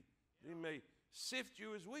have thee. He may sift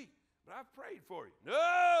you as wheat. But I've prayed for you.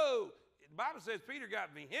 No! The Bible says Peter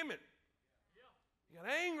got vehement. He got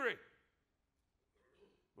angry.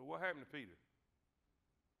 But what happened to Peter?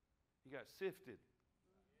 He got sifted.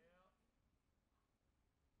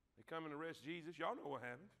 They come and arrest Jesus. Y'all know what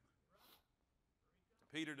happens.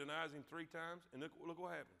 Peter denies him 3 times, and look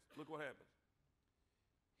what happens. Look what happens.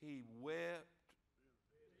 He wept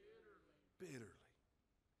bitterly.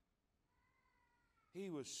 He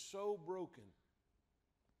was so broken.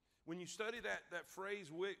 When you study that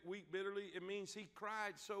phrase, weep bitterly, it means he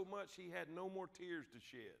cried so much he had no more tears to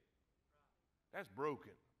shed. That's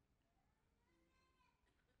broken.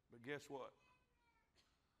 But guess what?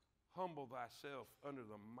 Humble thyself under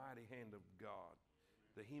the mighty hand of God,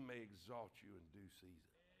 that he may exalt you in due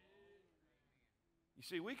season. You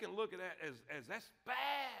see, we can look at that as that's bad.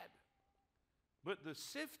 But the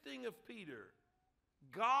sifting of Peter,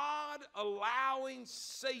 God allowing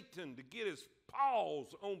Satan to get his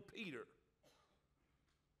paws on Peter,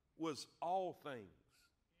 was all things.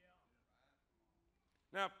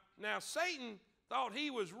 Now Satan thought he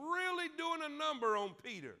was really doing a number on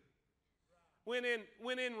Peter, when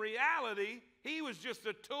in reality, he was just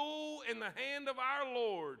a tool in the hand of our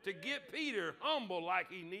Lord to get Peter humble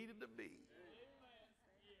like he needed to be.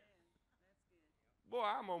 Boy,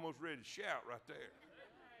 I'm almost ready to shout right there.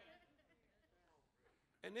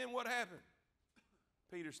 And then what happened?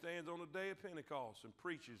 Peter stands on the day of Pentecost and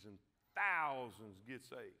preaches, and thousands get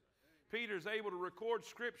saved. Peter's able to record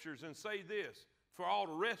scriptures and say this: for all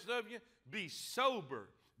the rest of you, be sober,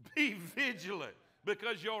 be vigilant,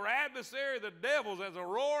 because your adversary, the devil, is as a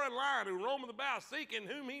roaring lion who roameth about, seeking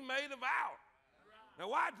whom he may devour. Now,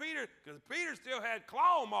 why Peter? Because Peter still had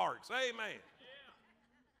claw marks. Amen.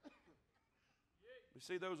 You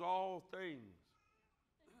see, those all things.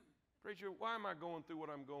 Preacher, why am I going through what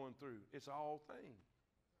I'm going through? It's all things.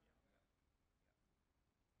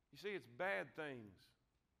 You see, it's bad things,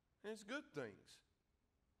 and it's good things.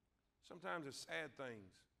 Sometimes it's sad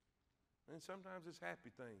things, and sometimes it's happy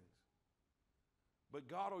things. But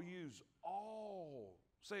God will use all,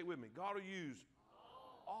 say it with me, God will use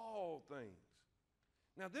all things.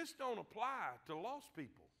 Now, this don't apply to lost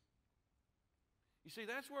people. You see,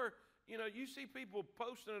 that's where, you see people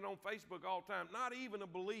posting it on Facebook all the time, not even a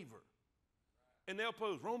believer. And they'll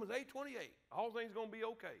post Romans 8:28, all things going to be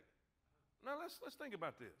okay. Now, let's think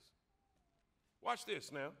about this. Watch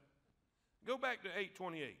this now. Go back to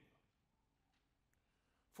 8:28.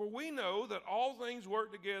 For we know that all things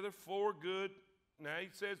work together for good. Now he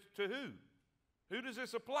says to who? Who does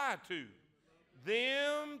this apply to?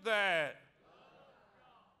 Them that.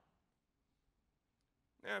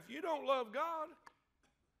 Now, if you don't love God,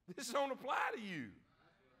 this don't apply to you.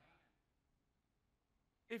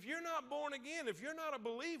 If you're not born again, if you're not a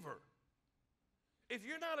believer, if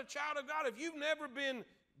you're not a child of God, if you've never been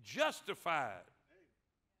justified.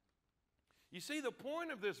 You see, the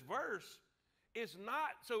point of this verse is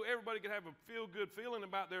not so everybody can have a feel-good feeling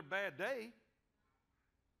about their bad day.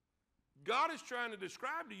 God is trying to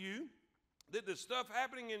describe to you that the stuff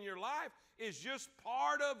happening in your life is just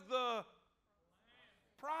part of the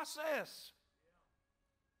process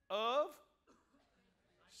of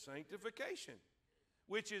sanctification,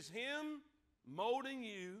 which is him molding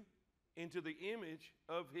you into the image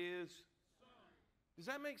of his Son. Does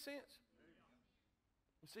that make sense?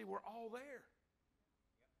 You see, we're all there.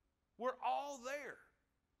 We're all there.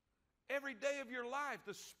 Every day of your life,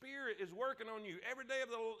 the Spirit is working on you. Every day of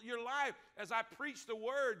your life, as I preach the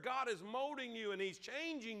Word, God is molding you and he's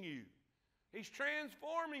changing you. He's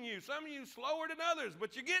transforming you. Some of you slower than others,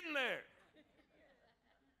 but you're getting there.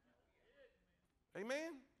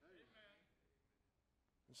 Amen?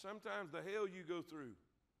 And sometimes the hell you go through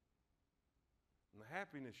and the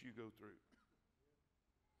happiness you go through.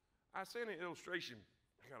 I seen an illustration.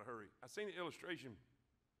 I got to hurry. I seen an illustration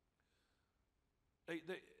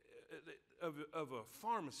of a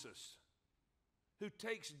pharmacist who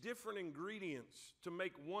takes different ingredients to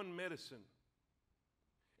make one medicine.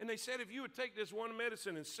 And they said if you would take this one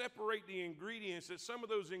medicine and separate the ingredients, that some of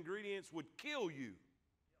those ingredients would kill you.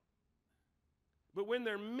 But when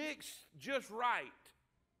they're mixed just right,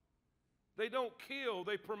 they don't kill,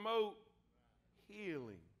 they promote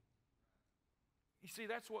healing. You see,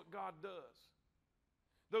 that's what God does.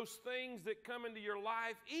 Those things that come into your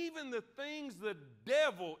life, even the things the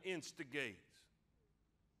devil instigates.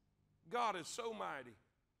 God is so mighty.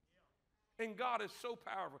 And God is so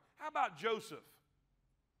powerful. How about Joseph?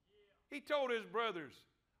 He told his brothers,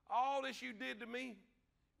 all this you did to me,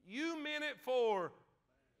 you meant it for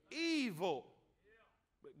evil.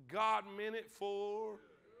 But God meant it for.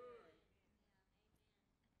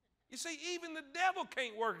 You see, even the devil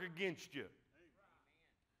can't work against you.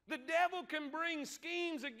 The devil can bring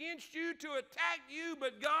schemes against you to attack you,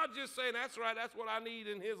 but God's just saying, that's right, that's what I need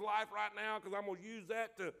in his life right now, because I'm going to use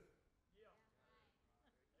that to.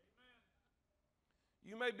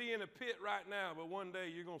 You may be in a pit right now, but one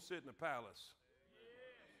day you're going to sit in the palace.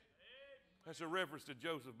 That's a reference to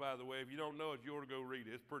Joseph, by the way. If you don't know it, you ought to go read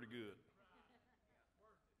it. It's pretty good.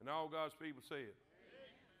 And all God's people say it.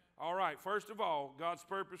 All right, first of all, God's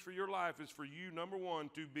purpose for your life is for you, number one,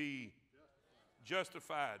 to be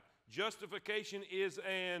justified. Justification is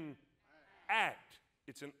an act.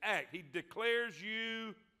 It's an act. He declares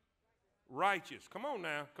you righteous. Come on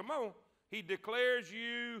now. Come on. He declares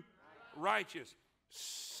you righteous.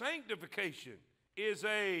 Sanctification is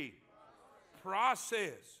a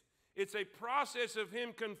process. It's a process of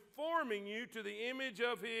him conforming you to the image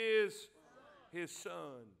of his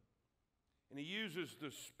son. And he uses the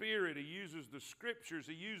Spirit, he uses the Scriptures,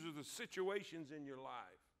 he uses the situations in your life.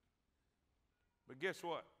 But guess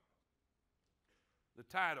what? The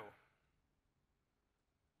title.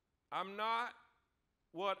 I'm not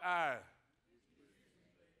what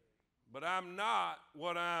but I'm not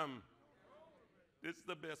what I'm. This is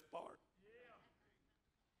the best part.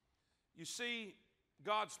 You see,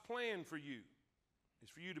 God's plan for you is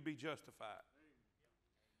for you to be justified.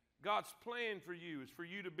 God's plan for you is for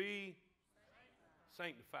you to be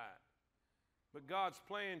sanctified. But God's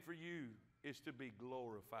plan for you is to be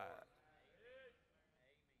glorified.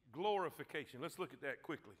 Glorification. Let's look at that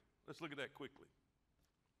quickly.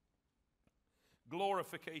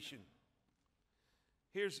 Glorification.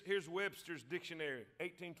 Here's Webster's dictionary,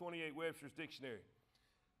 1828 Webster's dictionary.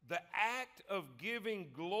 The act of giving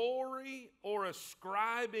glory or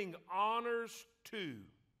ascribing honors to.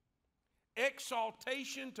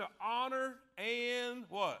 Exaltation to honor and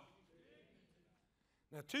what?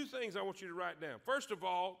 Now, two things I want you to write down. First of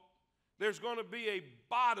all, there's going to be a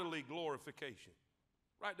bodily glorification.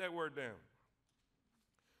 Write that word down.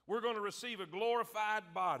 We're going to receive a glorified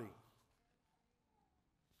body.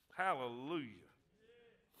 Hallelujah.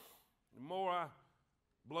 The more I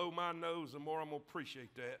blow my nose, the more I'm going to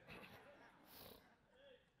appreciate that.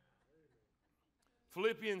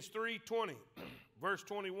 Philippians 3:20, verse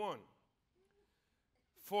 21.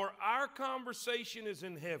 For our conversation is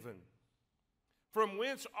in heaven, from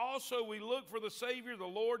whence also we look for the Savior, the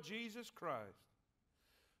Lord Jesus Christ,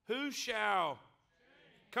 who shall,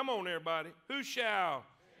 come on everybody, who shall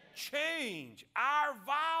change our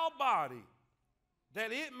vile body,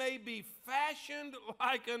 that it may be fashioned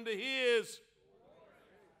like unto his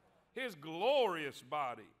glorious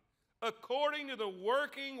body, according to the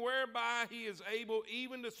working whereby he is able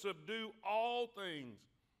even to subdue all things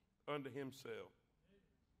unto himself.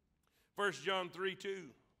 1 John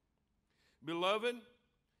 3:2. Beloved,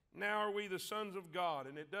 now are we the sons of God,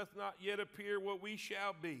 and it doth not yet appear what we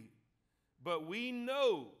shall be. But we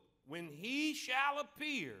know when he shall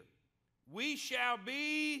appear, we shall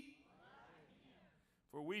be,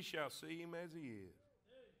 for we shall see him as he is.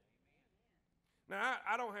 Now,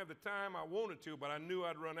 I don't have the time I wanted to, but I knew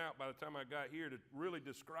I'd run out by the time I got here to really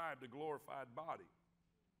describe the glorified body.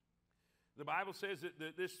 The Bible says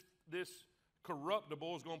that this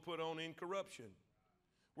corruptible is going to put on incorruption.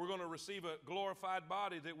 We're going to receive a glorified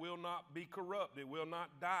body that will not be corrupt. It will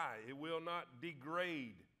not die. It will not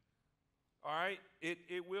degrade. All right?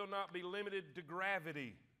 It will not be limited to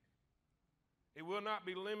gravity. It will not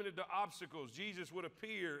be limited to obstacles. Jesus would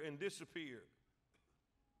appear and disappear.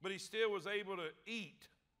 But he still was able to eat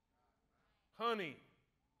honey.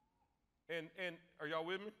 And are y'all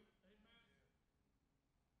with me?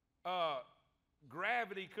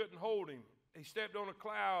 Gravity couldn't hold him. He stepped on a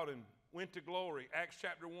cloud and went to glory. Acts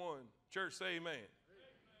chapter 1. Church, say amen.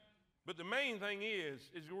 But the main thing is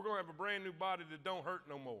we're going to have a brand new body that don't hurt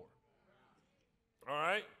no more. All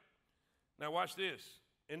right? Now watch this.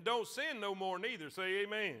 And don't sin no more neither. Say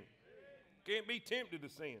amen. Can't be tempted to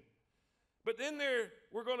sin. But then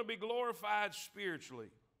we're going to be glorified spiritually.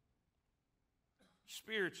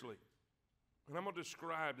 Spiritually. And I'm going to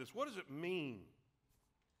describe this. What does it mean?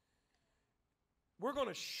 We're going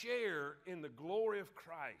to share in the glory of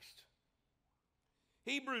Christ.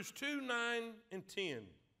 Hebrews 2:9-10.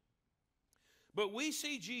 But we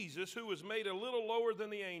see Jesus, who was made a little lower than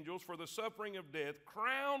the angels for the suffering of death,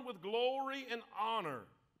 crowned with glory and honor,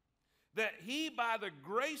 that he by the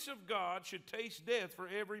grace of God should taste death for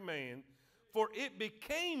every man. For it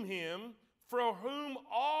became him, for whom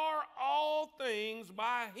are all things,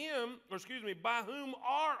 by whom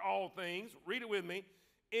are all things, read it with me,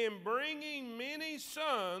 in bringing many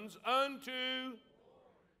sons unto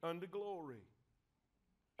glory.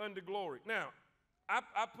 Unto glory. Now, I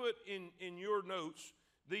put in your notes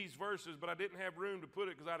these verses, but I didn't have room to put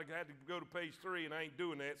it because I'd have had to go to page 3, and I ain't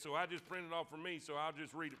doing that, so I just printed it off for me, so I'll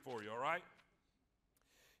just read it for you, all right?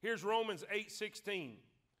 Here's Romans 8:16.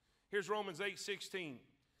 Here's Romans 8:16.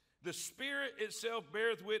 The Spirit itself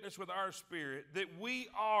beareth witness with our spirit that we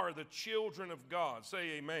are the children of God.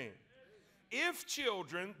 Say amen. If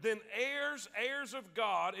children, then heirs, heirs of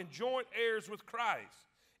God, and joint heirs with Christ.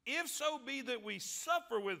 If so be that we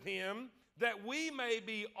suffer with him, that we may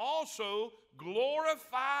be also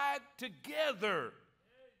glorified together.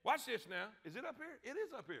 Watch this now. Is it up here? It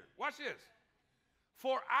is up here. Watch this.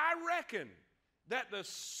 For I reckon that the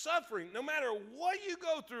suffering, no matter what you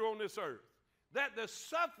go through on this earth, that the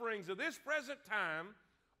sufferings of this present time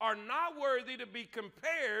are not worthy to be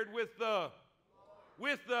compared with the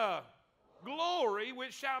glory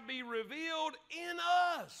which shall be revealed in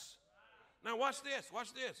us. Now watch this,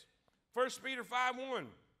 watch this. 1 Peter 5:1.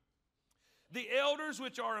 The elders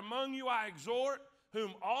which are among you I exhort,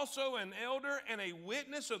 whom also an elder and a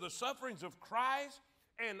witness of the sufferings of Christ,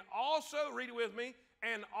 and also, read it with me,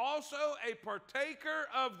 and also a partaker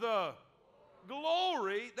of the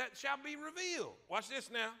glory that shall be revealed. Watch this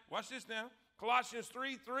now. Watch this now. Colossians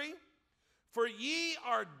 3:3. For ye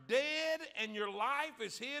are dead, and your life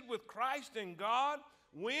is hid with Christ in God.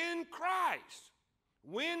 When Christ,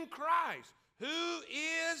 who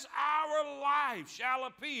is our life, shall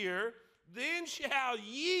appear, then shall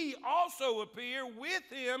ye also appear with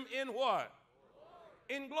him in what?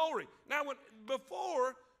 In glory. Now,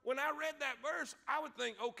 when I read that verse, I would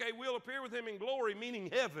think, okay, we'll appear with him in glory, meaning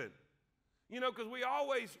heaven. You know, because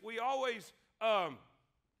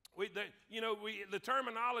the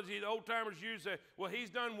terminology the old timers use that, well, he's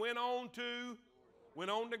done went on to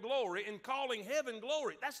glory, and calling heaven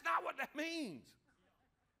glory. That's not what that means.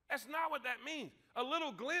 That's not what that means. A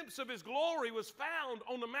little glimpse of his glory was found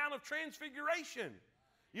on the Mount of Transfiguration.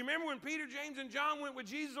 You remember when Peter, James, and John went with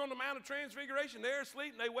Jesus on the Mount of Transfiguration? They're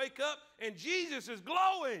asleep, and they wake up, and Jesus is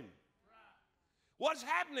glowing. What's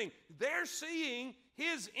happening? They're seeing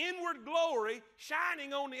his inward glory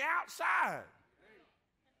shining on the outside.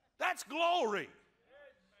 That's glory.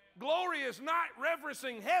 Glory is not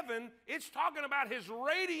referencing heaven. It's talking about his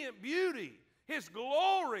radiant beauty, his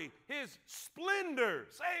glory, his splendor.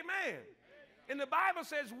 Say amen. And the Bible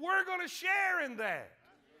says we're going to share in that.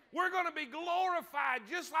 We're going to be glorified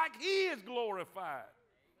just like he is glorified.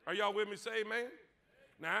 Are y'all with me? Say amen.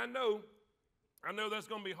 Now I know that's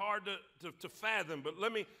going to be hard to fathom, but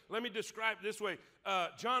let me describe it this way.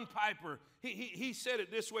 John Piper, he said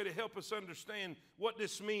it this way to help us understand what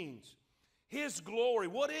this means. His glory,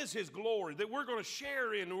 what is his glory that we're going to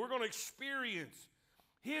share in and we're going to experience?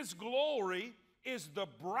 His glory is the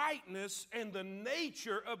brightness and the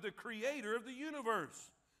nature of the creator of the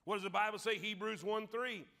universe. What does the Bible say? Hebrews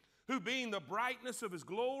 1:3. Who being the brightness of his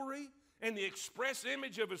glory and the express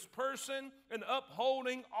image of his person, and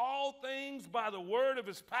upholding all things by the word of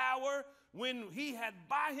his power, when he had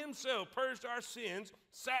by himself purged our sins,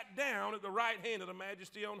 sat down at the right hand of the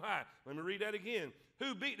majesty on high. Let me read that again.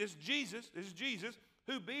 This is Jesus,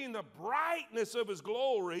 who being the brightness of his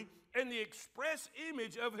glory and the express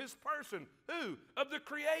image of his person. Who? Of the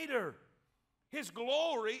Creator. His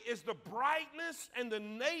glory is the brightness and the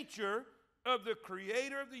nature of the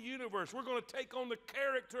Creator of the universe. We're going to take on the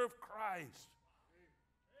character of Christ.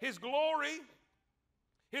 His glory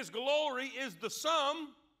is the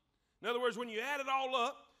sum. In other words, when you add it all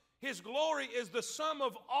up, his glory is the sum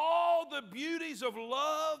of all the beauties of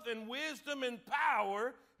love and wisdom and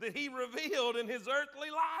power that he revealed in his earthly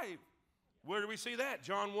life. Where do we see that?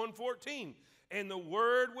 John 1:14. And the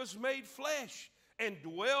Word was made flesh and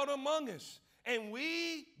dwelt among us, and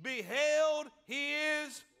we beheld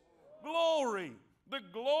his glory. The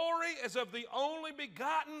glory is of the only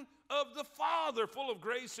begotten of the Father, full of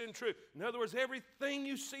grace and truth. In other words, everything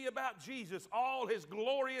you see about Jesus, all his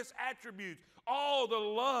glorious attributes, all the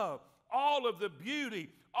love, all of the beauty,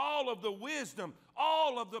 all of the wisdom,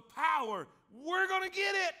 all of the power, we're going to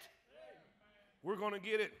get it. We're going to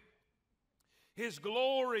get it. His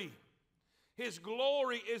glory is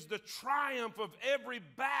the triumph of every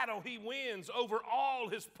battle he wins over all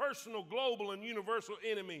his personal, global, and universal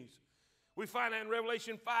enemies. We find that in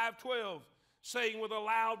Revelation 5:12, saying with a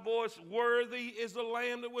loud voice, worthy is the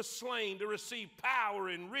Lamb that was slain to receive power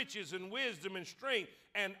and riches and wisdom and strength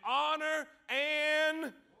and honor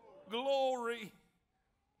and glory.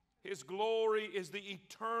 His glory is the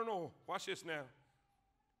eternal, watch this now.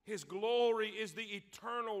 His glory is the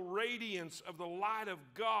eternal radiance of the light of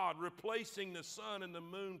God, replacing the sun and the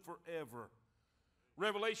moon forever.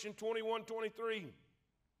 Revelation 21:23.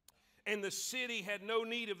 And the city had no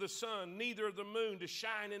need of the sun, neither of the moon to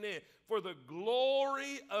shine in it, for the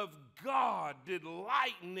glory of God did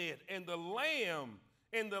lighten it, and the Lamb,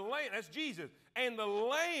 that's Jesus, and the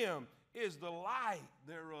Lamb is the light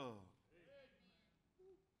thereof.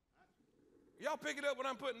 Y'all pick it up what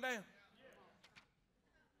I'm putting down?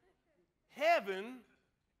 Heaven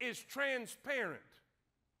is transparent.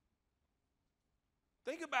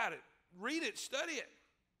 Think about it. Read it, study it.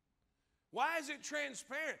 Why is it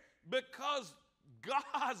transparent? Because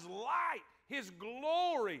God's light, His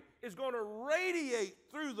glory, is going to radiate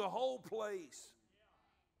through the whole place.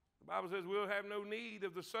 The Bible says we'll have no need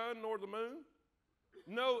of the sun nor the moon.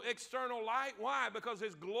 No external light. Why? Because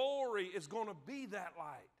His glory is going to be that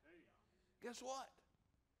light. Guess what?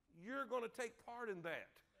 You're going to take part in that.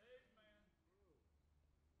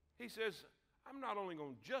 He says, I'm not only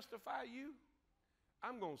going to justify you,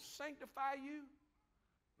 I'm going to sanctify you,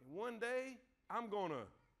 and one day I'm going to.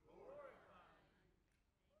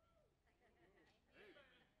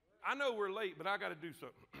 I know we're late, but I got to do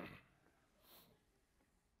something. I'm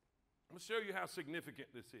going to show you how significant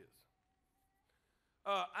this is.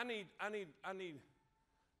 I need,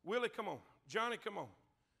 Willie, come on. Johnny, come on.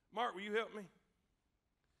 Mark, will you help me?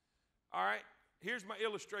 All right, here's my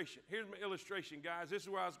illustration. Here's my illustration, guys. This is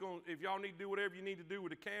where I was going, if y'all need to do whatever you need to do with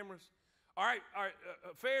the cameras. All right,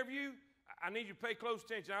 Fairview, I need you to pay close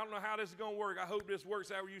attention. I don't know how this is going to work. I hope this works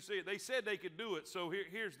however you see it. They said they could do it, so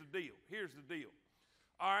here's the deal. Here's the deal.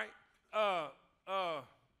 All right,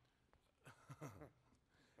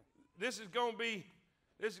 this is going to be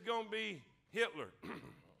Hitler.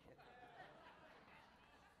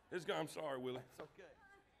 I'm sorry, Willie. That's okay.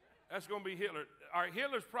 That's going to be Hitler. All right,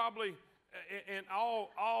 Hitler's probably, in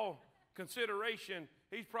all consideration,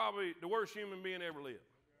 he's probably the worst human being ever lived.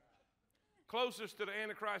 Closest to the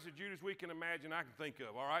Antichrist of Judas we can imagine, I can think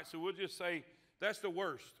of. All right, so we'll just say that's the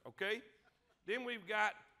worst. Okay. Then we've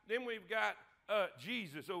got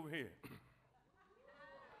Jesus over here.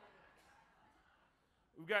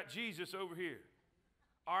 We've got Jesus over here.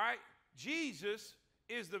 All right, Jesus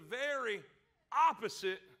is the very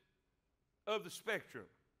opposite of the spectrum.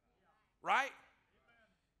 Right?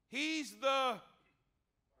 He's the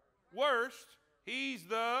worst. He's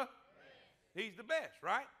the best,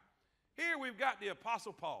 right? Here we've got the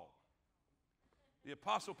Apostle Paul. The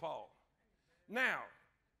Apostle Paul. Now,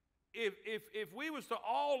 if we was to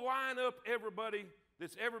all line up everybody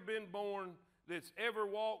that's ever been born, that's ever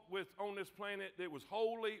walked on this planet, that was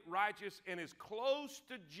holy, righteous, and as close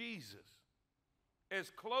to Jesus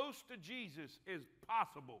as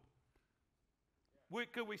possible,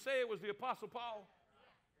 could we say it was the Apostle Paul?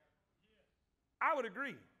 I would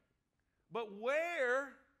agree. But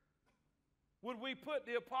where would we put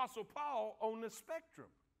the Apostle Paul on the spectrum?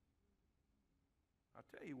 I'll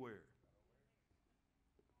tell you where.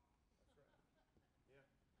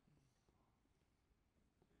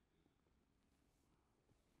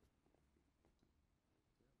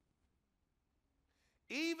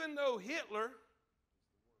 Even though Hitler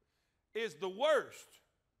is the worst,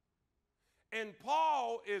 and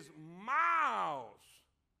Paul is miles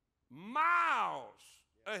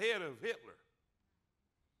ahead of Hitler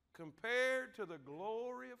compared to the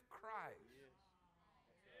glory of Christ.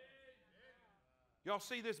 Y'all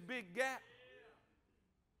see this big gap?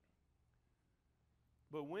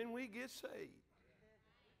 But when we get saved,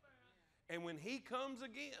 and when He comes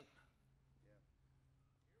again,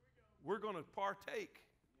 we're going to partake.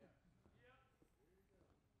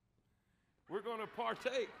 We're going to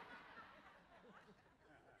partake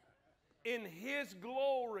in His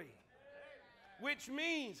glory, which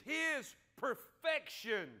means His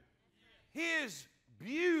perfection, His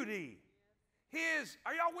beauty,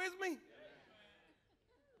 are y'all with me?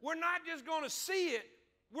 We're not just going to see it,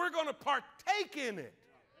 we're going to partake in it.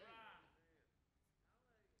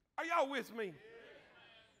 Are y'all with me?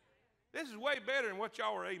 This is way better than what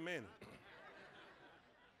y'all are amening.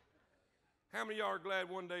 How many of y'all are glad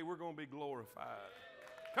one day we're going to be glorified?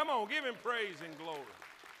 Come on, give Him praise and glory.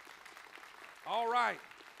 All right.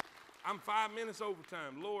 I'm 5 minutes over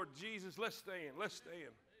time. Lord Jesus, let's stand. Let's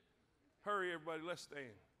stand. Hurry, everybody. Let's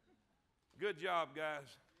stand. Good job,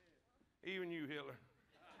 guys. Even you, Hitler.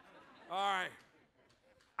 All right.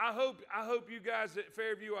 I hope you guys at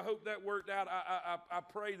Fairview, I hope that worked out. I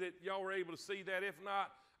pray that y'all were able to see that. If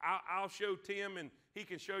not, I'll show Tim, and he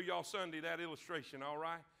can show y'all Sunday that illustration, all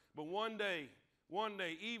right? But one day,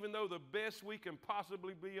 even though the best we can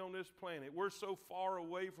possibly be on this planet, we're so far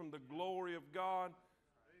away from the glory of God,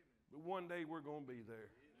 but one day we're going to be there.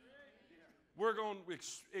 We're going to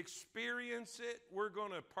experience it. We're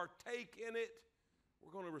going to partake in it.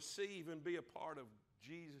 We're going to receive and be a part of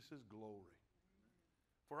Jesus' glory.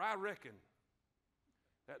 For I reckon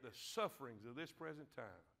that the sufferings of this present time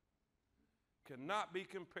cannot be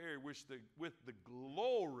compared with the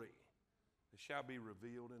glory that shall be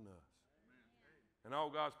revealed in us. And all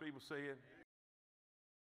God's people say it.